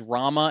amount of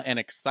drama and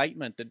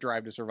excitement that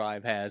Drive to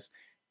Survive has,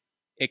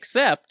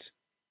 except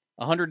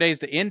 100 Days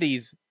to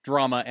Indy's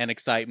drama and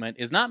excitement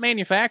is not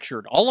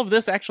manufactured. All of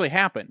this actually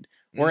happened.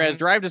 Whereas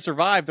Drive to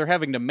Survive, they're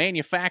having to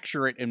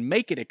manufacture it and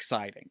make it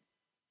exciting.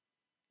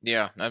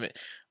 Yeah, I mean,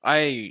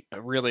 I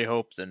really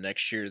hope that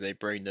next year they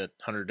bring the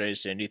 100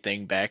 Days to Indy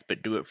thing back,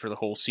 but do it for the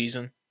whole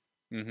season.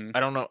 Mm-hmm. I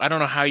don't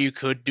know how you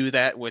could do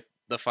that with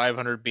the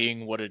 500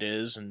 being what it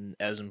is and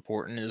as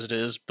important as it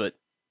is, but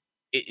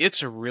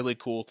it's a really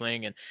cool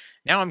thing. And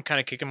now I'm kind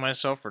of kicking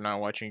myself for not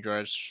watching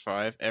Drive to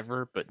Survive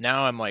ever, but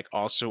now I'm like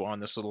also on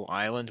this little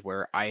island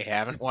where I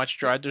haven't watched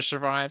Drive to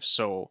Survive,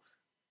 so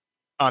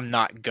I'm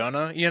not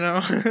gonna, you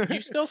know. You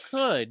still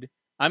could.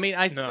 I mean,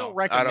 I still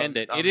recommend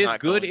it. It is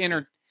good.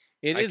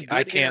 It is good.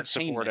 I can't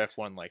support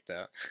F1 like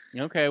that.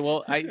 Okay,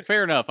 well,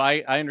 fair enough.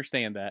 I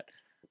understand that.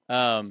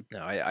 No,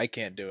 I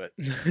can't do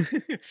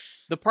it.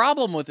 The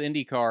problem with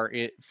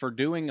IndyCar for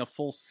doing a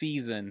full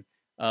season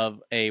of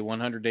a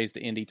 100 Days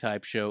to Indy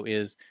type show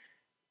is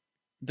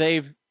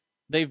they've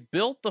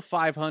built the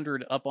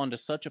 500 up onto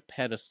such a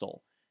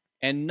pedestal,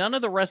 and none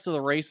of the rest of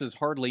the races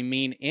hardly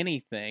mean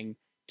anything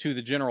to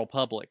the general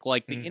public.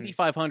 Like the Indy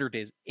 500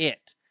 is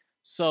it.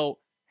 So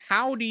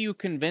how do you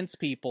convince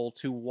people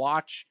to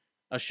watch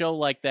a show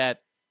like that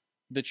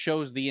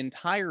shows the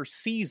entire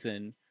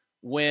season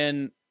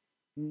when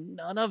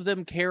none of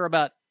them care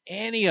about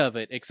any of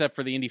it except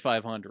for the Indy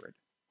 500?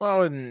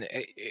 Well, and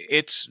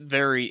it's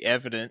very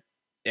evident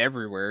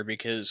everywhere,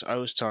 because I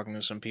was talking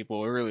to some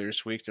people earlier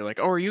this week. They're like,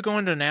 "Oh, are you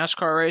going to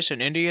NASCAR race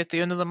in Indy at the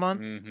end of the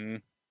month?" Mm-hmm.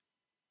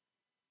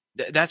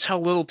 That's how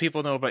little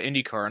people know about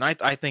IndyCar, and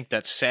I think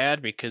that's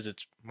sad, because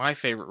it's my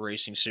favorite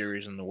racing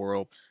series in the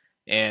world,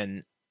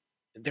 and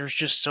there's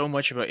just so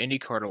much about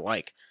IndyCar to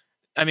like.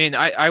 I mean,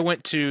 I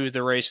went to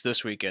the race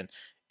this weekend,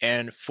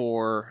 and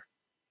for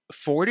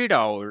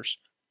 $40,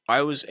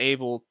 I was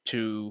able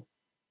to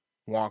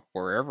walk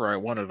wherever I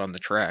wanted on the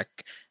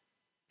track.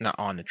 Not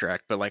on the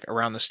track, but like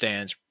around the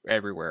stands,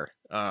 everywhere.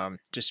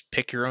 Just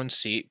pick your own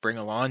seat, bring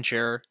a lawn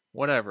chair,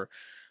 whatever.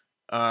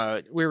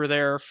 We were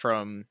there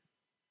from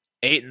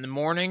 8 in the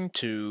morning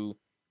to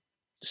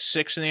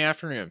 6 in the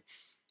afternoon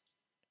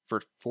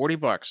for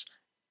 $40,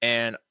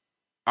 and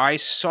I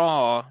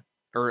saw,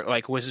 or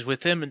like was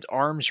within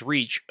arm's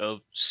reach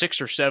of 6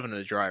 or 7 of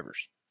the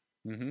drivers.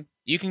 Mm-hmm.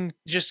 You can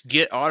just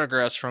get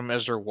autographs from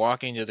as they're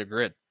walking to the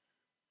grid.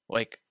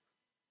 Like,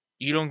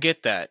 you don't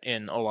get that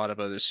in a lot of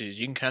other series.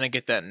 You can kind of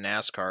get that in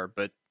NASCAR,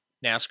 but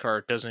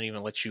NASCAR doesn't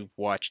even let you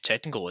watch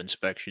technical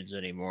inspections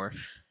anymore.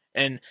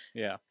 And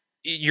yeah,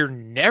 you're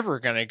never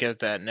going to get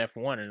that in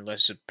F1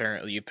 unless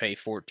apparently you pay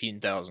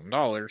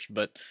 $14,000.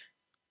 But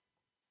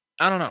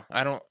I don't know.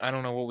 I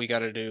don't know what we got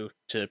to do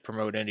to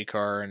promote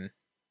IndyCar, and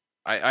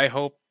I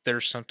hope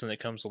there's something that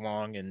comes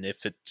along. And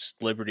if it's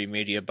Liberty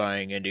Media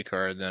buying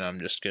IndyCar, then I'm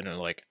just gonna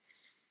like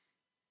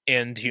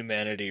end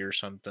humanity or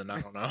something.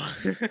 I don't know.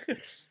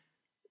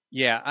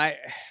 Yeah,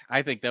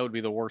 I think that would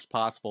be the worst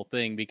possible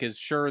thing, because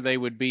sure, they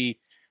would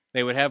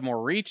have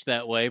more reach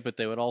that way, but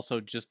they would also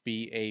just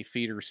be a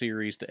feeder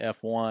series to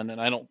F1,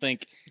 and I don't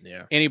think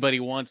anybody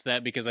wants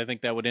that, because I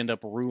think that would end up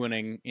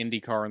ruining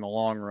IndyCar in the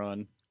long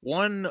run.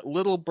 One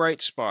little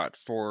bright spot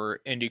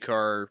for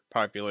IndyCar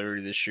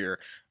popularity this year: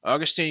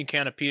 Agustin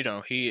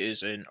Canapino. He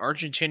is an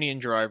Argentinian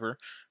driver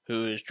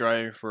who is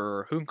driving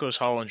for Juncos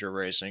Hollinger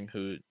Racing.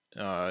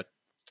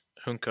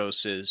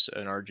 Juncos is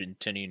an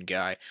Argentinian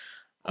guy.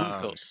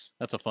 Juncos.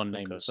 That's a fun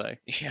name to say.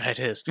 Yeah, it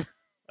is.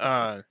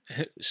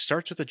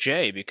 Starts with a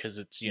J because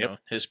it's know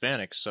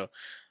Hispanic. So,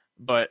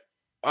 but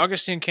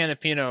Agustin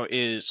Canapino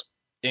is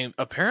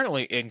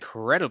apparently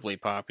incredibly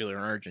popular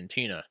in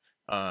Argentina.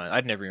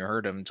 I'd never even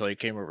heard of him until he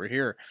came over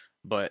here,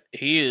 but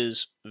he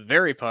is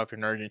very popular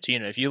in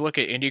Argentina. If you look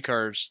at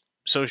IndyCar's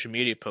social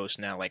media posts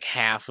now, like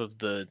half of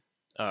the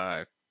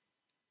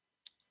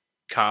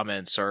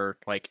comments are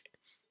like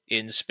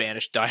in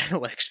Spanish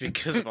dialects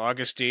because of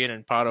Augustine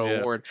and Pato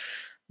Yeah. Award.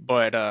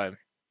 But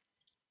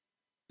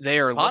they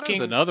are Pato's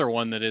looking. another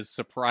one that is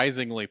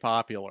surprisingly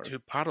popular.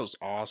 Dude, Pato's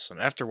awesome.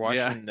 After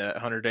watching the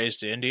 100 Days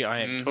to Indy, I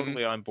am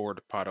totally on board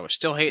with Pato. I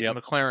still hate the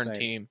McLaren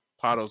team.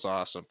 Pato's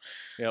awesome.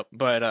 Yep.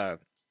 But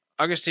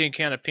Agustin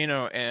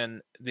Canapino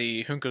and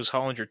the Juncos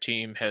Hollinger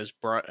team has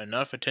brought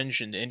enough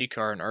attention to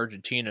IndyCar in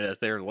Argentina that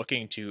they're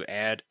looking to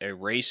add a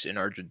race in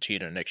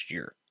Argentina next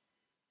year.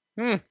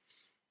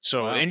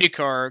 So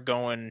IndyCar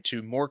going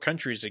to more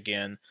countries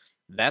again,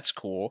 that's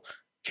cool.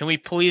 Can we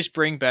please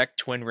bring back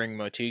Twin Ring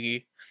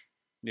Motegi?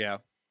 Yeah.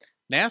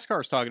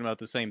 NASCAR's talking about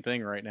the same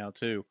thing right now,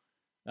 too.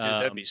 Dude,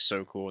 that'd be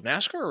so cool.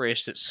 NASCAR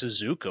raced at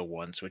Suzuka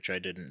once, which I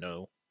didn't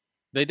know.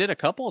 They did a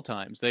couple of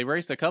times. They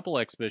raced a couple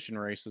exhibition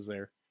races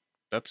there.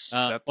 That's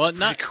well,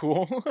 not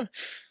cool.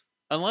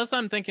 Unless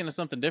I'm thinking of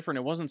something different,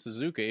 it wasn't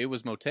Suzuka. It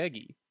was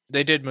Motegi.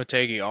 They did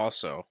Motegi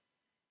also.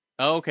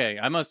 Oh, okay.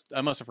 I must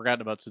have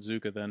forgotten about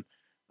Suzuka then.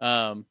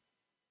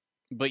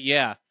 But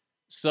yeah.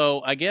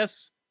 So I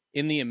guess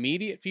in the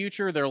immediate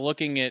future, they're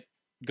looking at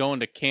going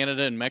to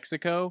Canada and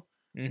Mexico.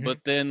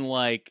 But then,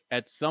 like,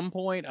 at some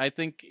point, I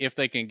think if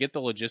they can get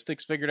the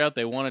logistics figured out,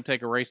 they want to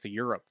take a race to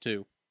Europe,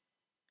 too.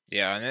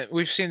 Yeah, and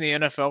we've seen the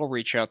NFL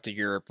reach out to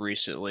Europe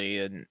recently,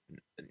 and,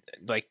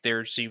 like,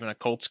 there's even a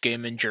Colts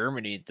game in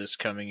Germany this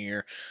coming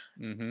year.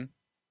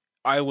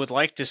 I would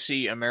like to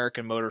see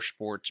American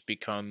motorsports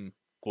become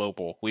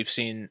global. We've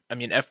seen, I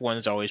mean,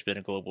 F1's always been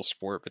a global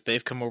sport, but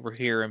they've come over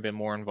here and been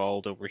more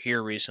involved over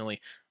here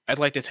recently. I'd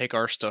like to take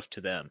our stuff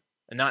to them.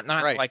 Not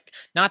Right. like,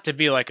 not to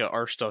be like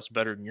our stuff's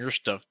better than your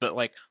stuff, but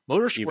like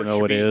motorsport. Even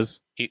though it is.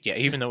 Yeah,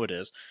 even though it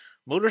is.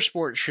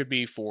 Motorsport should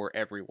be for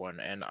everyone,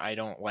 and I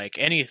don't like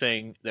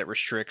anything that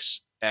restricts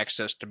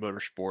access to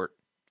motorsport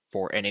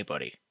for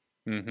anybody.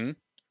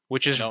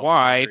 Which is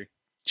why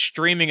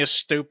streaming is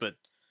stupid.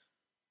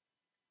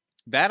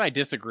 That I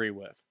disagree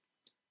with.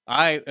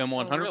 I am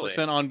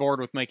 100% on board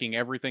with making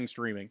everything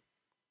streaming.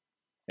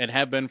 And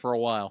have been for a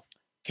while.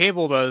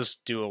 Cable does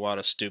do a lot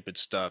of stupid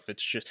stuff.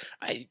 It's just,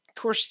 of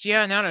course,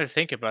 yeah, now that I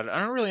think about it, I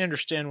don't really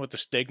understand what the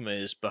stigma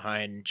is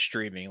behind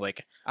streaming.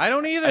 Like, I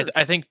don't either.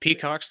 I think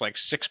Peacock's like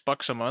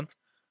 $6 a month.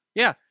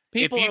 Yeah.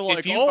 People are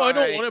like, I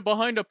don't want it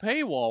behind a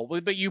paywall.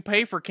 But you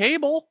pay for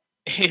cable?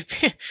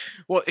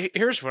 Well,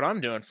 here's what I'm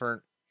doing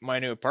for my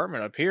new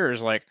apartment up here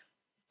is like,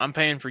 I'm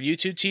paying for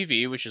YouTube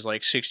TV, which is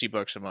like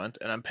 $60 a month,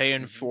 and I'm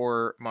paying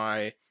for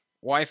my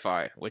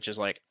Wi-Fi, which is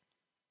like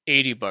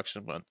 $80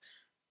 a month.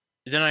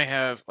 Then I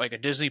have like a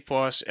Disney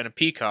Plus and a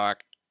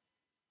Peacock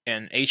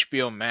and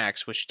HBO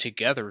Max, which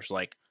together is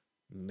like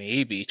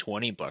maybe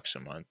 $20 a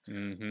month.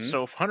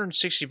 So for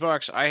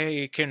 $160,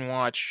 I can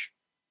watch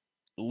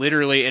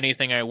literally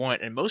anything I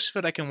want, and most of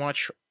it I can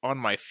watch on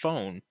my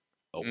phone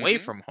away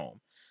from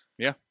home.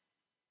 Yeah.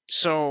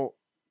 So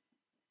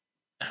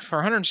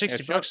for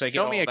 $160, I get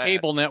show all me a that.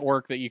 cable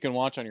network that you can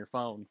watch on your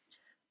phone.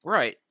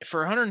 Right.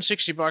 For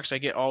 $160, I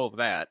get all of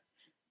that.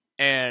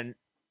 And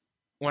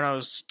when I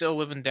was still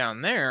living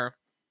down there,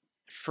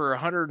 for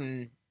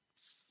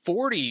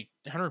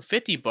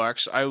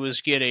 $150, I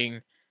was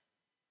getting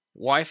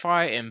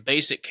Wi-Fi and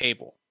basic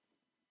cable.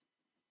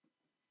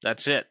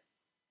 That's it.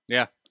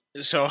 Yeah.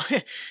 So,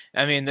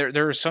 I mean,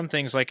 there are some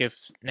things like if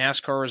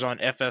NASCAR was on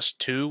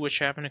FS2, which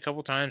happened a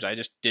couple times, I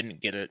just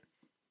didn't get it.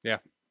 Yeah.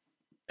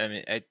 I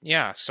mean,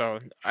 so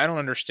I don't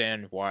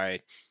understand why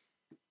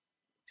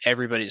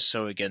everybody's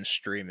so against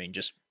streaming.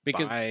 Just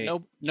because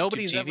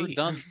nobody's ever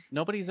done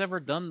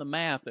the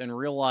math and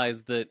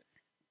realized that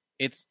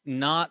it's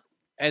not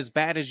as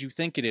bad as you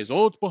think it is.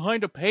 Oh, it's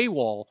behind a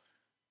paywall.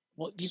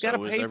 Well, you got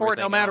to pay for it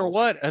no matter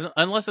what,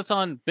 unless it's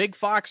on Big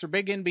Fox or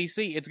Big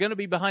NBC. It's going to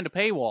be behind a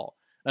paywall.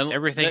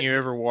 Everything you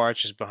ever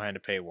watch is behind a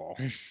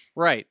paywall.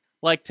 Right.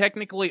 Like,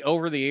 technically,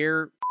 over the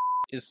air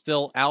is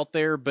still out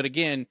there, but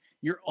again,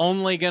 you're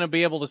only going to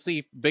be able to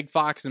see Big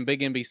Fox and Big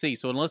NBC.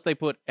 So unless they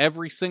put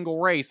every single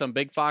race on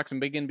Big Fox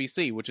and Big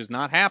NBC, which is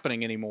not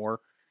happening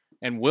anymore,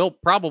 and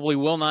probably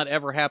will not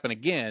ever happen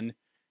again,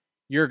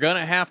 you're going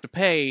to have to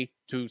pay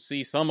to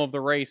see some of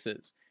the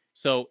races.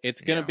 So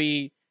it's going to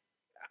be...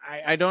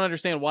 I don't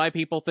understand why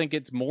people think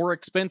it's more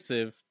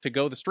expensive to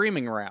go the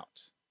streaming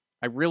route.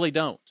 I really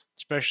don't.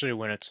 Especially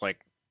when it's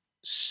like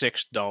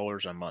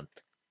 $6 a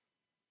month.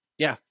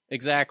 Yeah,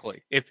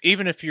 exactly.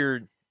 Even if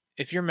you're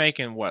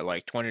making what,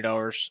 like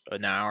 $20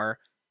 an hour,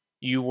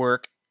 you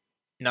work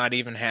not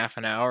even half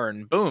an hour,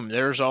 and boom,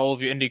 there's all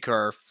of your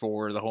IndyCar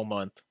for the whole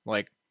month.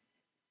 Like,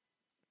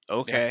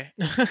 okay,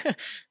 yeah.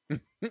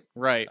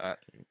 Right?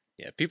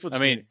 Yeah, people. I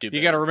mean,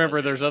 you got to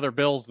remember there's other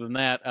bills than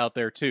that out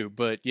there too.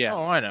 But yeah.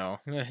 Oh, I know.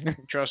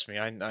 Trust me,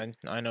 I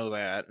know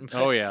that.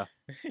 Oh yeah.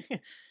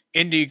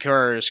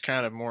 IndyCar is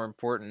kind of more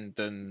important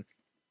than.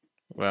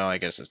 Well, I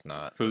guess it's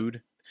not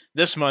food.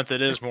 This month,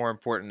 it is more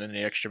important than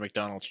the extra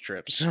McDonald's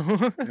trips.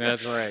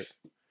 That's right.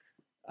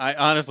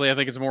 I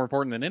think it's more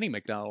important than any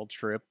McDonald's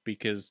trip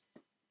because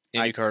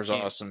IndyCar's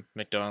awesome.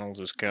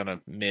 McDonald's is kind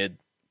of mid.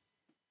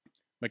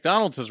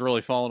 McDonald's has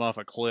really fallen off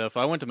a cliff.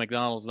 I went to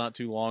McDonald's not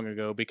too long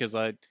ago because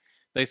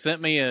they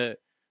sent me a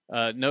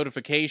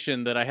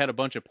notification that I had a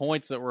bunch of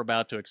points that were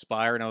about to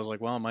expire, and I was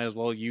like, well, I might as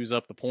well use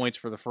up the points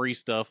for the free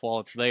stuff while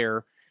it's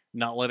there,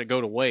 not let it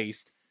go to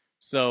waste.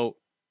 So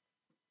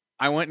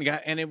I went and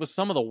got, and it was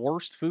some of the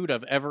worst food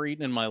I've ever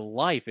eaten in my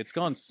life. It's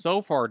gone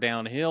so far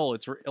downhill.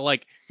 It's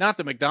like, not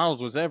that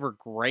McDonald's was ever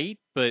great,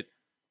 but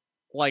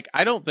like,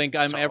 I don't think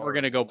I'm ever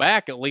going to go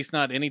back, at least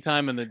not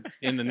anytime in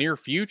the near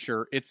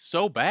future. It's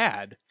so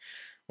bad.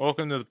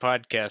 Welcome to the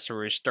podcast where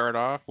we start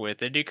off with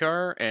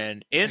IndyCar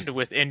and end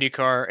with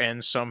IndyCar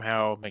and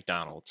somehow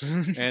McDonald's.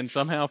 And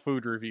somehow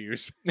food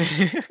reviews.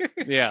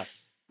 Yeah.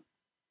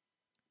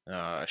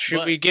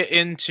 Should we get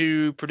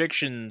into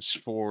predictions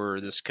for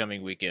this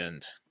coming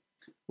weekend?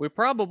 We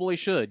probably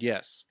should,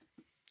 yes.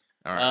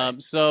 All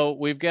right. So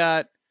we've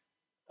got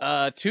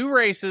 2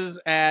 races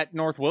at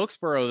North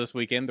Wilkesboro this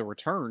weekend, the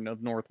return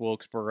of North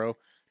Wilkesboro.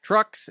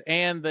 Trucks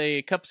and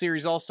the Cup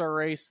Series All Star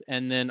Race,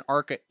 and then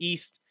ARCA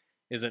East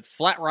is at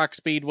Flat Rock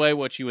Speedway,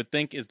 what you would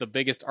think is the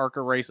biggest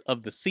ARCA race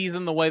of the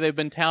season, the way they've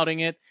been touting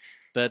it.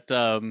 That,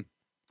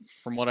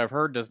 from what I've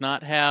heard, does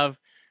not have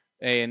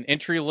an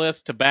entry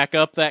list to back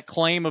up that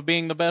claim of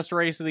being the best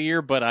race of the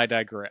year, but I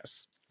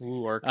digress.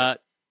 Ooh, ARCA.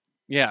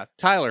 Yeah,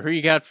 Tyler, who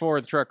you got for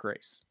the truck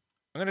race?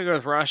 I'm going to go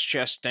with Ross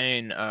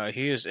Chastain.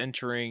 He is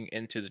entering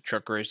into the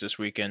truck race this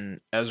weekend,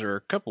 as are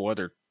a couple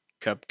other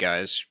Cup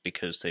guys,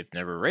 because they've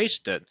never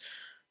raced at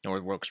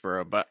North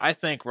Wilkesboro. But I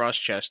think Ross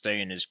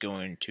Chastain is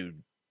going to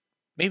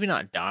maybe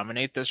not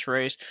dominate this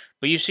race,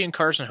 but you've seen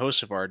Carson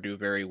Hocevar do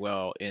very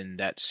well in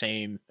that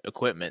same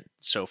equipment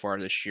so far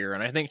this year.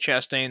 And I think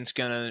Chastain's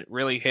going to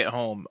really hit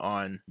home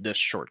on this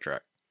short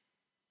track.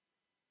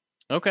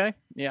 Okay.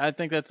 Yeah, I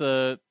think that's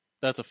a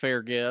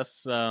fair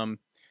guess. I don't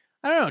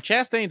know.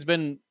 Chastain's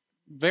been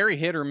very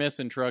hit or miss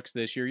in trucks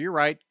this year. You're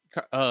right.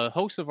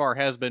 Hocevar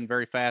has been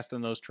very fast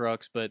in those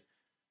trucks, but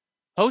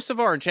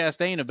Hocevar and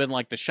Chastain have been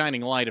like the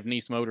shining light of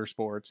Nice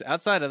Motorsports.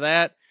 Outside of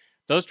that,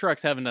 those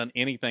trucks haven't done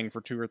anything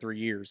for 2 or 3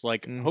 years.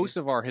 Like,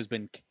 Hocevar has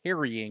been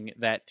carrying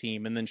that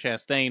team, and then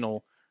Chastain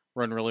will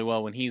run really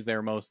well when he's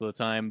there most of the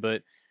time.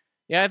 But,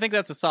 yeah, I think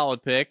that's a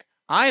solid pick.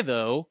 I,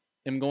 though,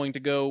 am going to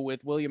go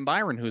with William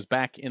Byron, who's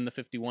back in the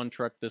 51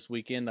 truck this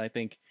weekend. I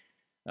think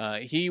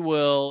he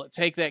will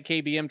take that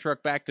KBM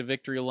truck back to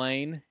victory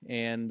lane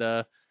and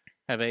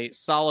have a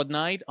solid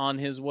night on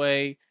his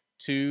way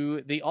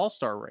to the All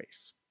Star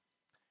Race.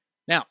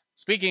 Now,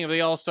 speaking of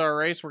the All Star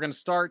Race, we're going to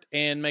start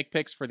and make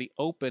picks for the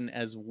Open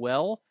as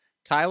well.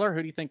 Tyler,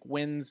 who do you think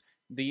wins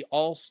the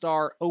All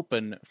Star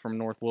Open from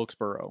North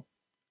Wilkesboro?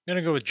 I'm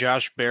going to go with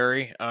Josh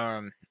Berry.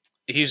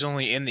 He's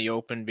only in the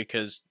Open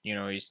because,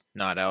 he's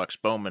not Alex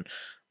Bowman,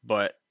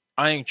 but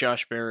I think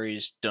Josh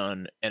Berry's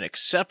done an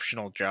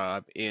exceptional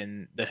job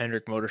in the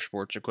Hendrick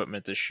Motorsports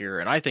equipment this year,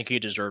 and I think he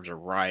deserves a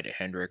ride at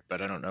Hendrick,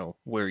 but I don't know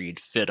where you'd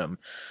fit him.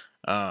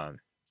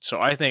 So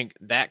I think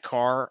that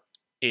car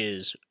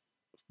is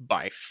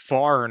by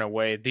far and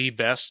away the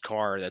best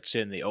car that's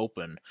in the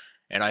Open,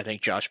 and I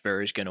think Josh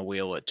Berry's going to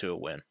wheel it to a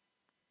win.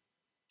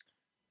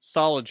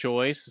 Solid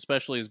choice,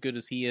 especially as good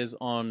as he is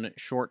on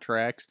short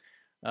tracks.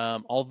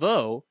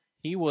 Although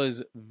he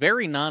was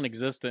very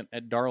non-existent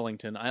at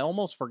Darlington. I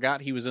almost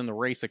forgot he was in the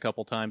race a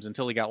couple times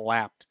until he got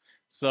lapped.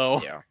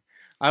 So yeah.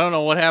 I don't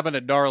know what happened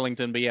at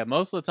Darlington, but yeah,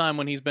 most of the time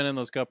when he's been in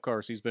those Cup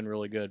cars, he's been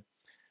really good.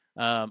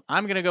 I'm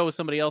going to go with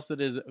somebody else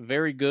that is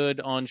very good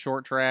on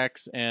short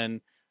tracks,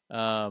 and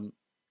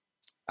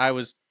I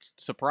was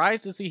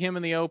surprised to see him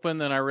in the Open.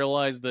 Then I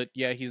realized that,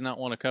 yeah, he's not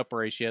won a Cup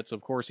race yet, so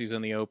of course he's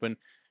in the Open.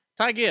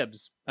 Ty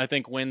Gibbs, I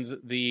think, wins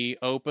the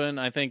Open.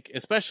 I think,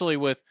 especially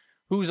with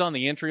who's on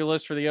the entry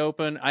list for the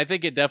Open, I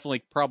think it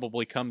definitely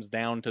probably comes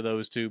down to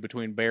those two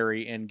between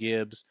Berry and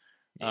Gibbs.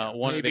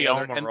 One maybe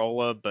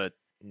Almirola, but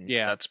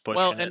yeah, that's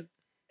pushing it.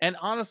 And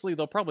honestly,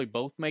 they'll probably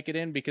both make it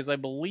in because I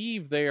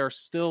believe they are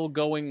still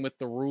going with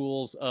the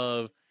rules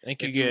of I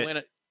think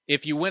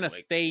if you win a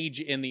stage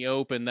in the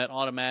Open, that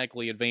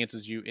automatically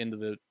advances you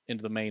into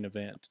the main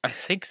event. I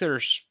think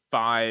there's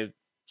 5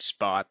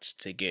 spots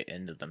to get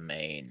into the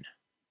main.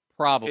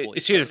 Probably.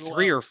 It's either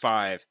 3 or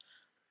 5.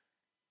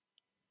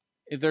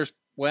 There's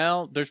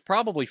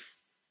probably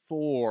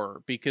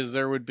 4 because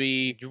there would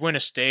be... You win a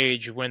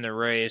stage, you win the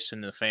race,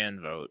 and the fan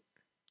vote.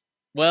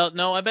 Well,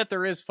 no, I bet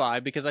there is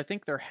 5 because I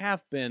think there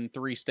have been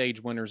 3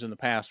 stage winners in the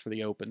past for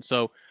the Open.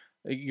 So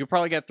you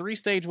probably got 3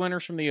 stage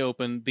winners from the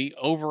Open, the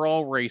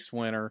overall race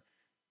winner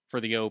for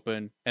the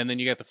Open, and then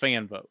you got the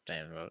fan vote.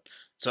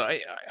 So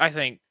I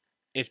think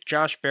if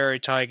Josh Berry,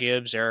 Ty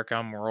Gibbs, Eric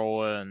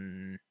Almirola,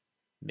 and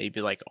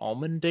maybe like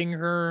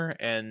Allmendinger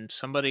and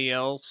somebody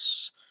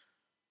else...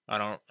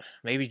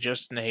 maybe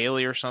Justin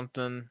Haley or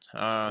something.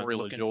 Corey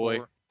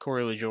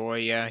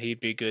LaJoie, yeah, he'd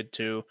be good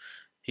too.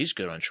 He's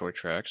good on short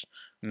tracks.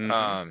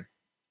 Mm-hmm.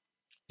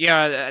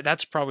 Yeah,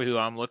 that's probably who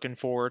I'm looking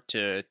for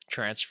to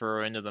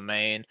transfer into the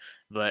main.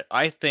 But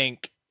I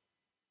think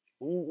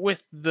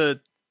with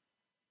the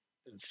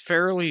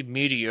fairly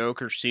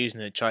mediocre season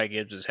that Ty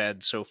Gibbs has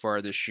had so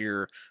far this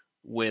year,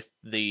 with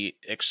the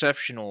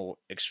exceptional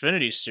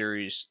Xfinity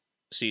Series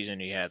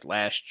season he had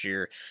last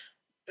year,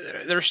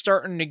 they're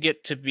starting to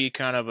get to be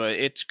kind of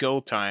it's go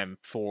time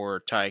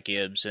for Ty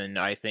Gibbs, and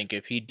I think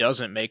if he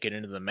doesn't make it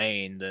into the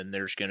main, then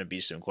there's going to be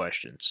some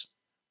questions.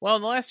 Well,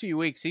 in the last few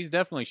weeks, he's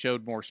definitely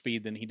showed more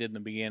speed than he did in the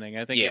beginning.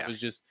 I think it Yeah. was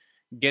just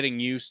getting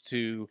used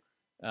to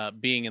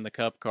being in the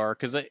Cup car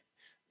because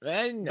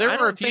And there I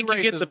were a don't few think you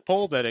races. get to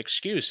pull that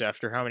excuse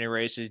after how many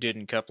races he did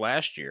in Cup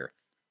last year.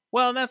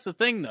 Well, and that's the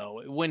thing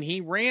though. When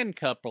he ran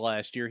Cup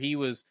last year, he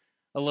was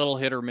a little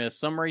hit or miss.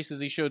 Some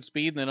races he showed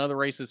speed, and then other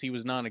races he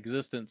was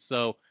non-existent.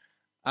 So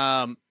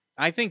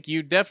I think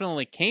you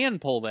definitely can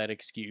pull that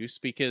excuse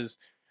because,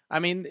 I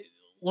mean,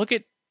 look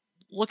at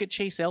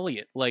Chase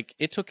Elliott. Like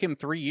it took him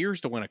 3 years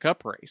to win a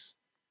Cup race.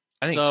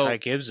 I think So Ty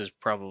Gibbs is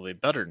probably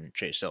better than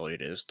Chase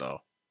Elliott is,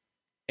 though.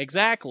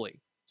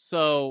 exactly.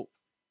 So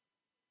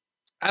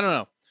I don't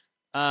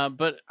know.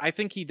 But I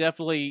think he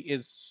definitely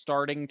is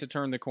starting to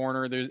turn the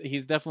corner.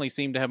 He's definitely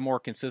seemed to have more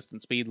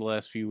consistent speed the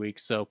last few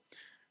weeks. So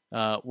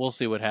we'll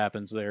see what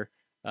happens there.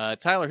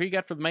 Tyler, who you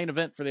got for the main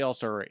event for the All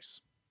Star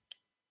race?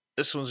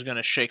 This one's going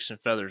to shake some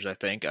feathers, I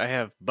think. I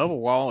have Bubba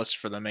Wallace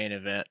for the main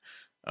event.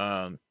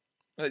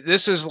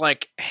 This is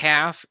like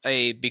half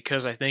a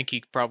because I think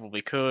he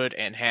probably could,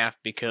 and half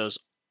because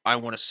I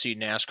want to see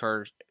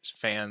NASCAR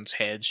fans'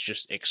 heads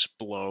just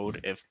explode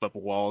if Bubba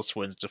Wallace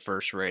wins the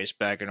first race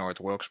back in North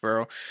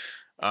Wilkesboro.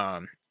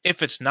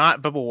 If it's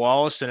not Bubba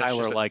Wallace, then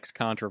Tyler likes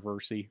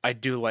controversy. I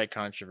do like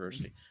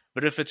controversy.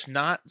 But if it's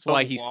not That's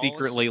why he Wallace,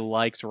 secretly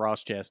likes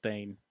Ross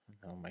Chastain.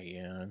 oh my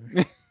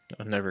god.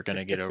 I'm never going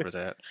to get over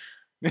that.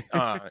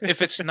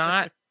 If it's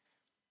not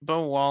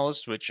Bo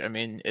Wallace, which, I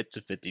mean, it's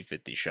a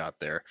 50-50 shot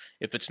there.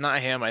 If it's not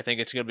him, I think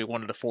it's going to be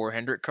one of the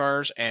 400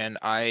 cars, and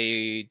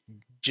I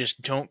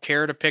just don't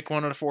care to pick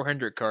one of the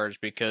 400 cars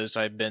because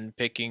I've been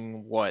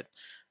picking,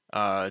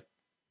 the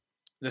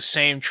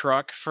same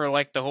truck for,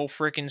 like, the whole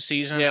freaking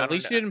season. Yeah, at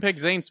least you didn't pick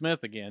Zane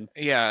Smith again.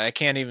 Yeah, I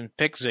can't even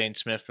pick Zane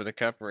Smith for the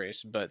Cup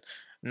race, but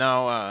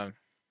no.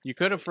 You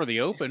could have for the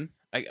Open.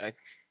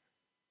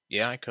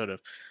 Yeah, I could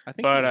have. I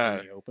think he was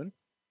in the Open.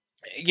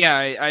 Yeah,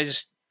 I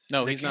just...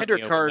 No, he's not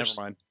in the Open.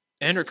 Never mind.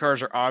 Hendrick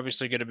cars are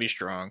obviously going to be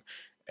strong,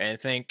 and I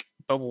think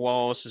Bubba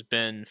Wallace has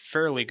been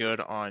fairly good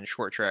on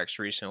short tracks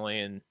recently,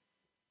 and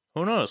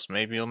who knows,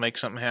 maybe he'll make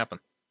something happen.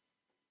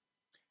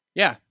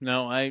 Yeah,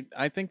 no,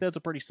 I think that's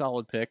a pretty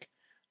solid pick.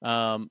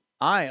 I,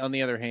 on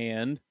the other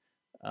hand,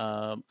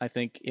 I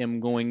think am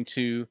going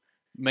to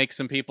make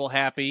some people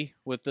happy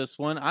with this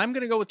one. I'm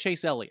going to go with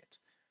Chase Elliott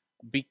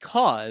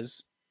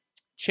because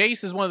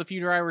Chase is one of the few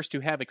drivers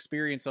to have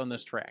experience on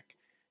this track.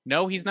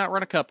 No, he's not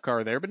run a Cup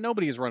car there, but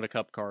nobody has run a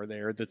Cup car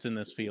there that's in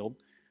this field.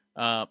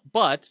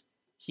 But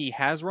he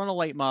has run a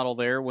late model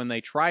there when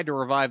they tried to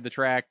revive the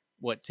track,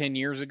 10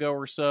 years ago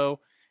or so.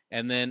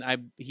 And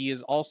then he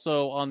is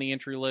also on the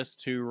entry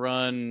list to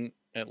run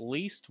at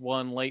least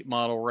one late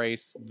model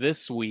race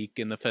this week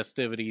in the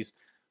festivities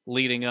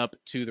leading up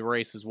to the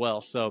race as well.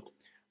 So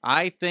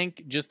I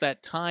think just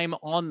that time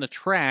on the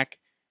track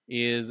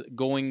is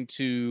going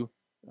to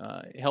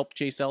help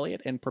Chase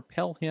Elliott and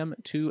propel him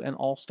to an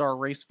all-star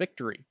race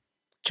victory.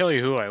 Tell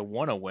you who I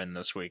want to win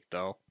this week,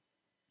 though.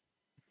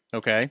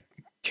 Okay.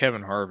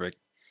 Kevin Harvick.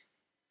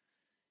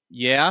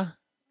 Yeah,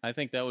 I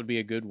think that would be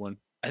a good one.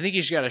 I think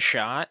he's got a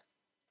shot,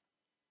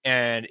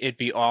 and it'd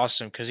be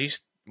awesome because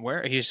he's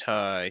got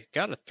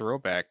a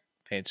throwback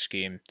paint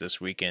scheme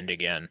this weekend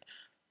again.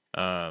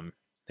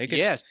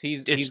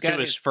 He's got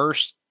his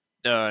first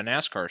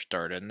NASCAR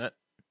start, isn't it?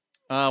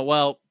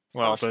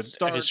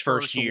 His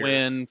first year.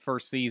 Win,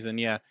 first season,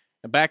 yeah.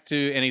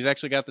 And he's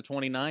actually got the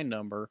 29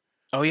 number.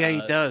 Oh, yeah,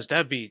 he does.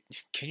 Can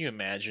you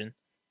imagine?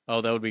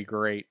 Oh, that would be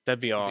great.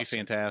 That'd be awesome.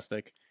 That'd be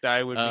fantastic.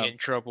 I would be in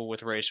trouble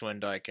with Race Win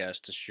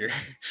Diecast this year.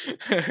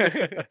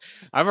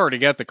 I've already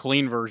got the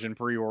clean version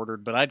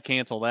pre-ordered, but I'd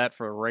cancel that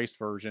for a raced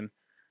version.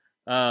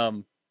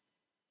 All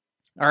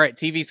right,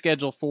 TV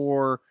schedule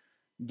for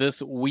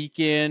this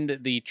weekend.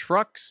 The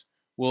trucks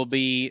will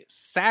be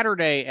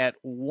Saturday at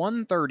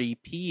 1:30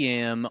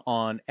 p.m.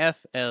 on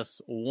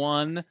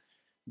FS1.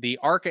 The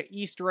ARCA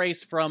East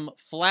race from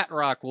Flat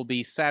Rock will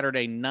be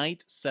Saturday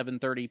night,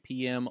 7:30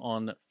 p.m.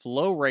 on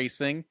Flow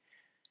Racing.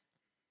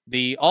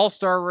 The All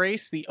Star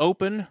race, the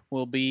Open,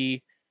 will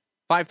be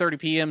 5:30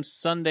 p.m.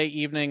 Sunday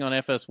evening on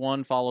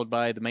FS1, followed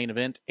by the main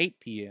event, 8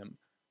 p.m.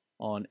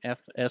 on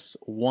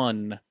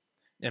FS1.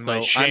 And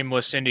my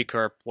shameless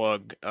IndyCar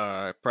plug,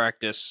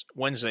 practice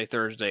Wednesday,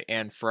 Thursday,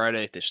 and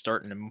Friday. They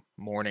start in the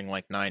morning,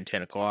 like 9,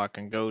 10 o'clock,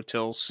 and go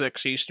till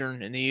 6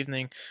 Eastern in the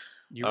evening.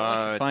 You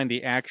should find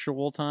the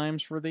actual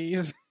times for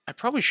these. I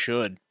probably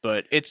should,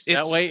 but it's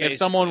that way. If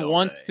someone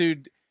wants to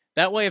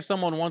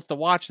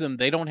watch them,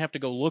 they don't have to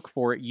go look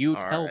for it. You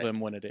tell them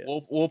when it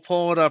is. We'll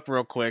pull it up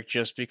real quick,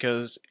 just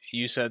because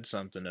you said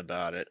something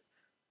about it.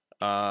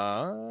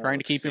 Trying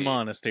to keep him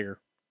honest here.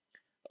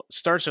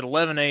 Starts at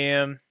 11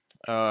 a.m.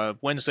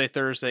 Wednesday,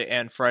 Thursday,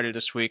 and Friday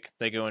this week.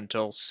 They go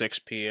until 6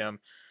 p.m.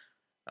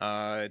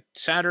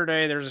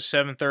 Saturday, there's a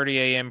 7:30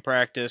 a.m.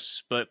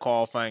 practice, but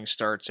qualifying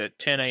starts at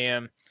 10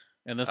 a.m.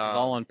 And this is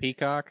all on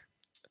Peacock?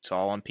 It's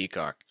all on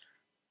Peacock.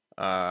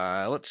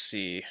 Let's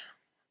see.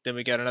 Then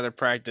we got another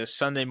practice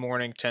Sunday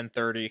morning,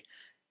 10:30,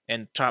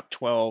 and top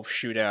 12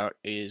 shootout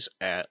is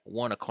at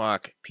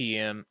 1:00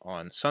 p.m.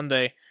 on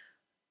Sunday.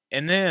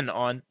 And then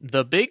on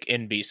the big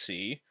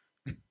NBC,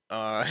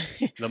 The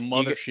you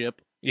mothership.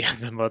 yeah,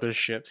 the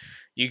mothership.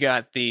 You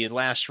got the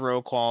last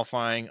row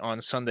qualifying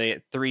on Sunday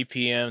at 3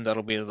 p.m.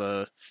 That'll be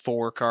the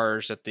 4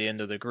 cars at the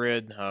end of the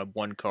grid.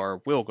 1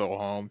 car will go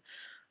home.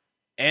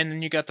 And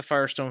then you got the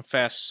Firestone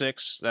Fast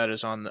 6. That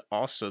is on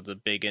also the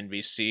big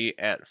NBC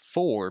at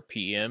 4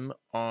 p.m.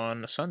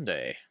 on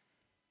Sunday.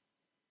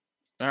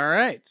 All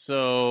right.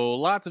 So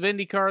lots of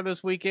IndyCar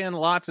this weekend,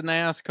 lots of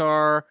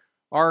NASCAR,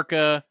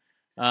 ARCA,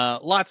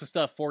 lots of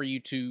stuff for you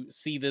to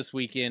see this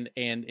weekend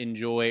and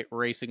enjoy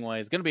racing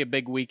wise. It's going to be a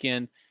big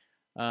weekend,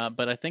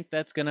 but I think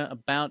that's going to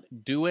about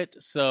do it.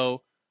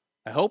 So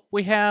I hope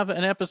we have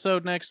an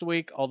episode next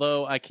week,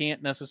 although I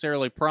can't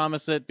necessarily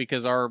promise it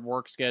because our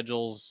work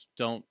schedules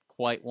don't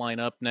quite line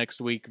up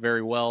next week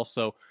very well.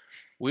 So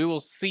we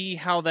will see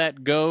how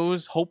that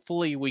goes.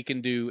 Hopefully we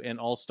can do an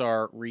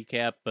all-star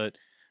recap, but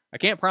I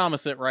can't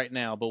promise it right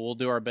now, but we'll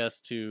do our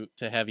best to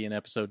have you an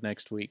episode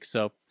next week.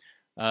 So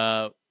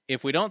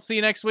if we don't see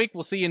you next week,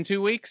 we'll see you in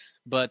 2 weeks.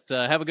 But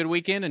have a good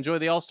weekend. Enjoy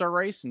the All-Star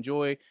Race.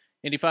 Enjoy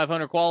Indy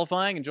 500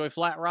 qualifying. Enjoy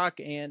Flat Rock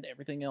and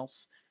everything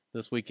else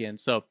this weekend.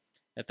 So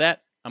at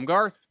that, I'm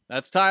Garth.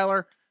 That's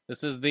Tyler.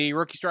 This is the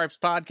Rookie Stripes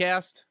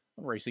podcast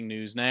on Racing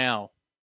News Now.